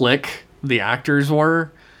 a clique the actors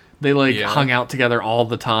were. They, like, hung out together all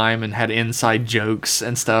the time and had inside jokes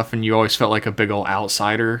and stuff, and you always felt like a big old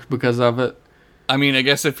outsider because of it. I mean, I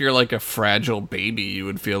guess if you're, like, a fragile baby, you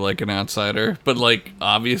would feel like an outsider. But, like,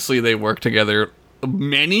 obviously they work together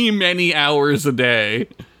many, many hours a day.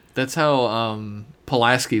 That's how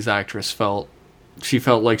Pulaski's actress felt. She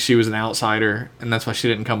felt like she was an outsider, and that's why she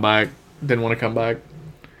didn't come back. Didn't want to come back.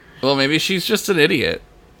 Well, maybe she's just an idiot.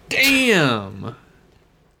 Damn.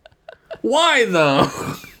 Why, though?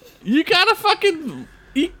 You gotta fucking...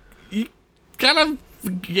 You gotta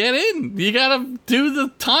get in. You gotta do the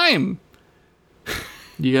time.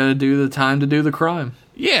 You gotta do the time to do the crime.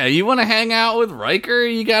 Yeah, you want to hang out with Riker,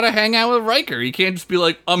 you gotta hang out with Riker. You can't just be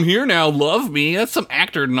like, I'm here now, love me. That's some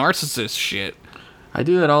actor narcissist shit. I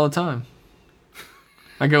do that all the time.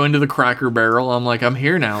 I go into the Cracker Barrel, I'm like, I'm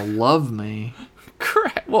here now, love me.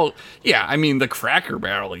 Well, yeah, I mean, the Cracker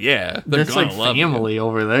Barrel, yeah. They're That's gonna like love family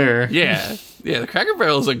over there. Yeah, the Cracker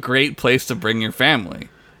Barrel is a great place to bring your family.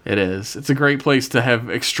 It is. It's a great place to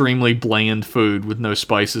have extremely bland food with no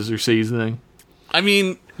spices or seasoning. I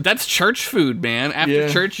mean, that's church food, man. After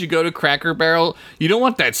church, you go to Cracker Barrel. You don't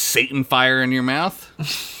want that Satan fire in your mouth.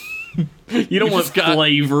 You don't want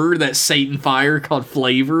flavor, that Satan fire called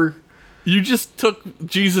flavor. You just took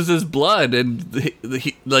Jesus' blood and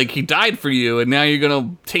he died for you, and now you're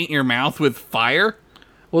gonna taint your mouth with fire.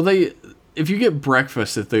 Well, if you get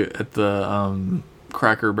breakfast at the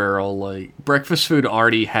Cracker Barrel, like breakfast food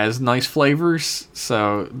already has nice flavors,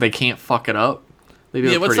 so they can't fuck it up. They do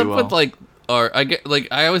it what's pretty up well. with like? Or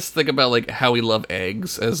I always think about like how we love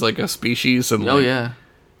eggs as like a species, and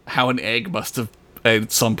how an egg must have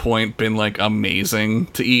at some point been like amazing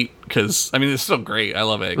to eat, because I mean it's still great. I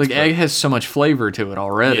love eggs. Like egg has so much flavor to it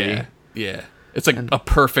already. Yeah. It's like a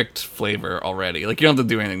perfect flavor already. Like you don't have to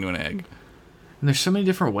do anything to an egg. And there's so many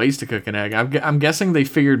different ways to cook an egg. I'm guessing they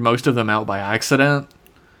figured most of them out by accident.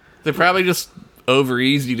 They probably just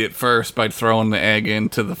over-easied it first by throwing the egg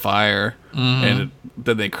into the fire, and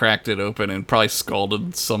then they cracked it open and probably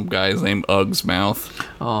scalded some guy's named Ugg's mouth.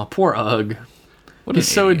 Oh, poor Ugg. He's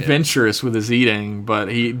so adventurous with his eating, but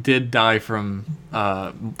he did die from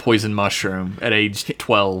poison mushroom at age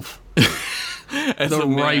 12. As the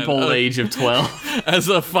ripe old age of 12. As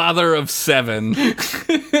a father of 7,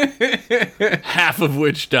 half of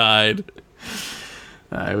which died.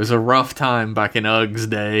 It was a rough time back in Ugg's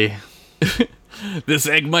day. This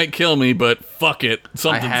egg might kill me, but fuck it.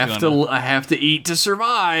 I have to eat to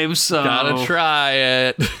survive, so gotta try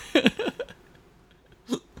it.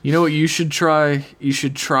 You know what you should try? You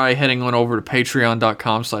should try heading on over to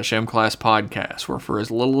patreon.com/mclasspodcast, where for as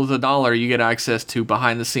little as $1, you get access to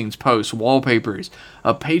behind-the-scenes posts, wallpapers,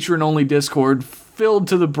 a patron-only Discord filled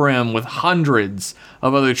to the brim with hundreds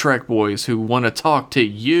of other Trek boys who want to talk to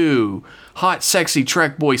you. Hot, sexy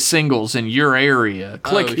Trek boy singles in your area.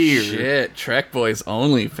 Click here. Shit, Trek Boys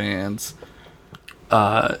only fans.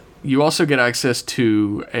 You also get access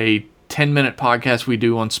to a 10-minute podcast we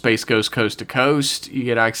do on Space Ghost Coast to Coast. You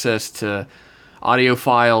get access to audio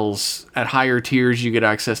files at higher tiers. You get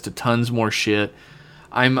access to tons more shit.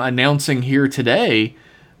 I'm announcing here today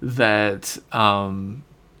that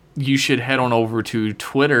you should head on over to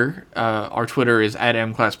Twitter. Our Twitter is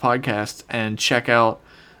 @mclasspodcast, and check out.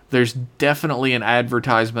 There's definitely an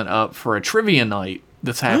advertisement up for a trivia night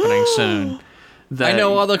that's happening soon. I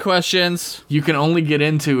know all the questions. You can only get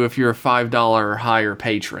into if you're a $5 or higher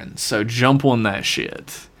patron, so jump on that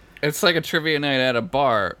shit. It's like a trivia night at a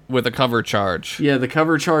bar with a cover charge. Yeah, the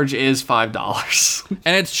cover charge is $5.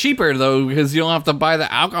 And it's cheaper, though, because you don't have to buy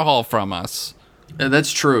the alcohol from us.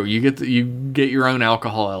 That's true. You get your own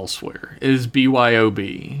alcohol elsewhere. It is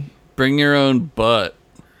BYOB. Bring your own butt.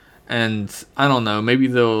 And I don't know, maybe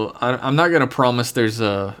I'm not going to promise there's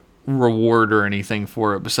a reward or anything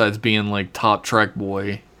for it besides being like top Trek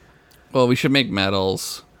boy. Well, we should make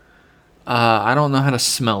medals. I don't know how to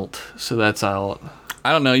smelt, so that's out.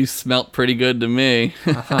 I don't know, you smelt pretty good to me.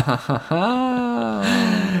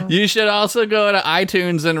 You should also go to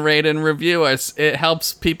iTunes and rate and review us. It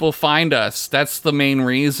helps people find us. That's the main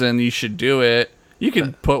reason you should do it. You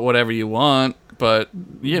can put whatever you want, but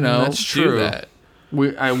that's true. Do that.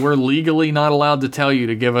 We're legally not allowed to tell you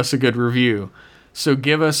to give us a good review. So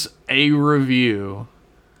give us a review,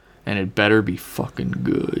 and it better be fucking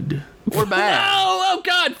good. Or bad. Oh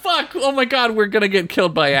God, fuck. Oh my God, we're gonna get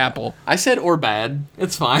killed by Apple. I said or bad.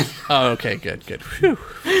 It's fine. Oh, okay, good. Whew.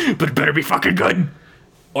 But it better be fucking good.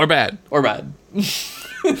 Or bad. Or bad.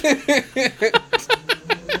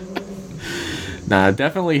 Nah,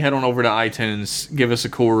 definitely head on over to iTunes, give us a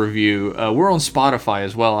cool review. We're on Spotify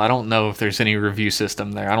as well. I don't know if there's any review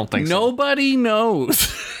system there. I don't think Nobody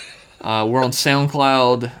knows. We're on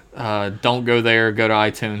SoundCloud. Don't go there. Go to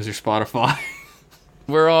iTunes or Spotify.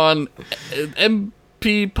 We're on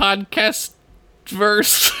MP Podcast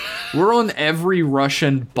Verse. We're on every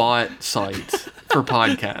Russian bot site for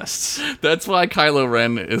podcasts. That's why Kylo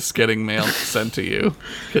Ren is getting mail sent to you.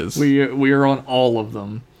 Because we are on all of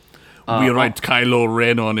them. We write Kylo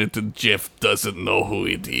Ren on it, and Jeff doesn't know who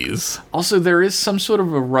it is. Also, there is some sort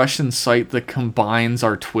of a Russian site that combines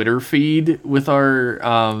our Twitter feed with our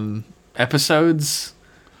episodes.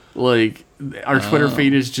 Like, our Twitter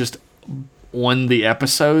feed is just on the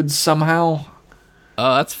episodes somehow.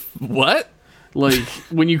 That's what? Like,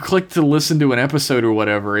 when you click to listen to an episode or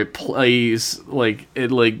whatever, it plays, like, it,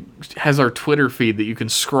 like, has our Twitter feed that you can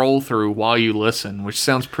scroll through while you listen, which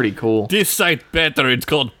sounds pretty cool. This site better, it's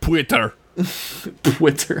called Twitter.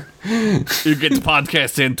 Twitter. You get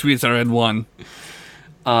podcasts and Twitter in one.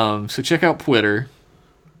 So check out Twitter.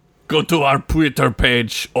 Go to our Twitter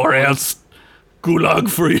page, or else gulag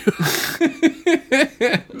for you.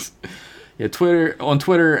 Yeah, on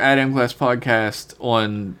Twitter at MClassPodcast,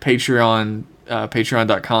 on Patreon,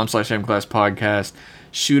 patreon.com/MClassPodcast.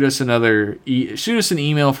 Shoot us an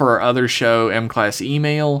email for our other show,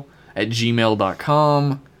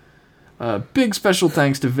 mclassemail@gmail.com. Big special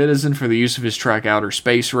thanks to Vitizen for the use of his track Outer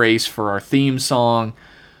Space Race for our theme song.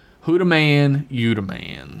 Who da man, you da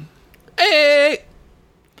man. Hey!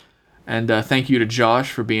 And thank you to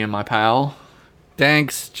Josh for being my pal.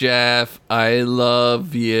 Thanks, Jeff. I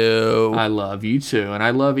love you. I love you too, and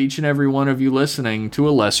I love each and every one of you listening to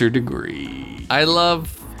a lesser degree. I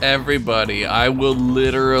love everybody. I will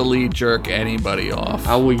literally jerk anybody off.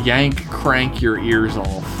 I will crank your ears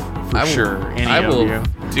off for sure.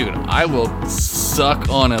 I will suck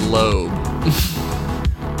on a lobe.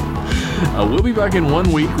 We'll be back in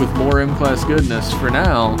 1 week with more M-Class goodness. For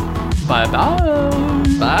now, bye-bye.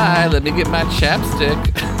 Bye. Let me get my chapstick.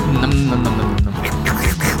 Nom, nom, nom, nom, nom.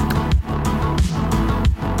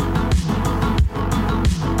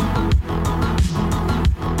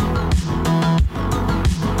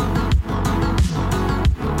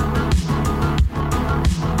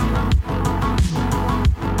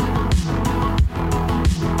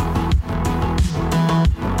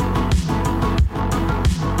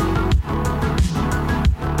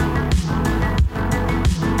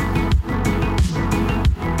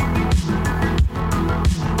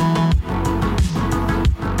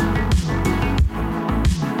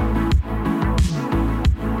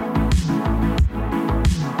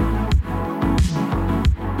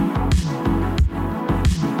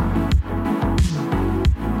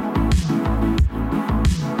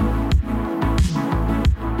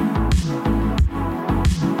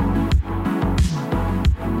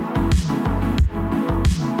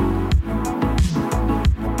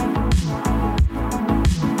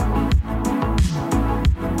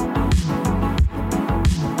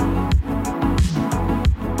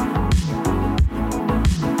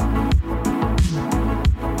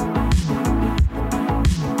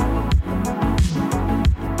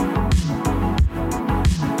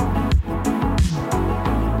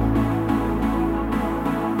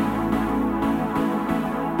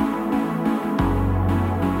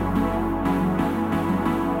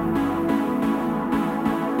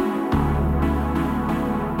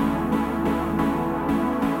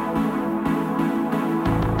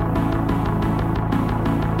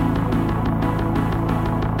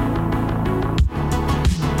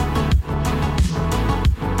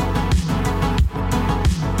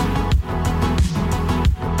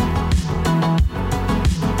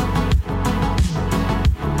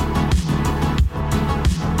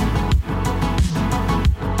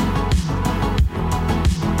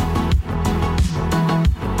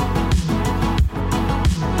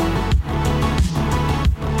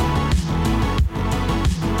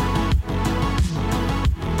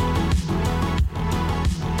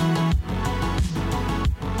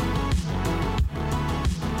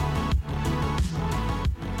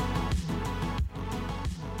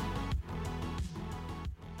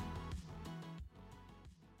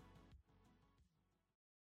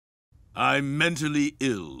 I'm mentally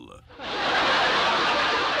ill.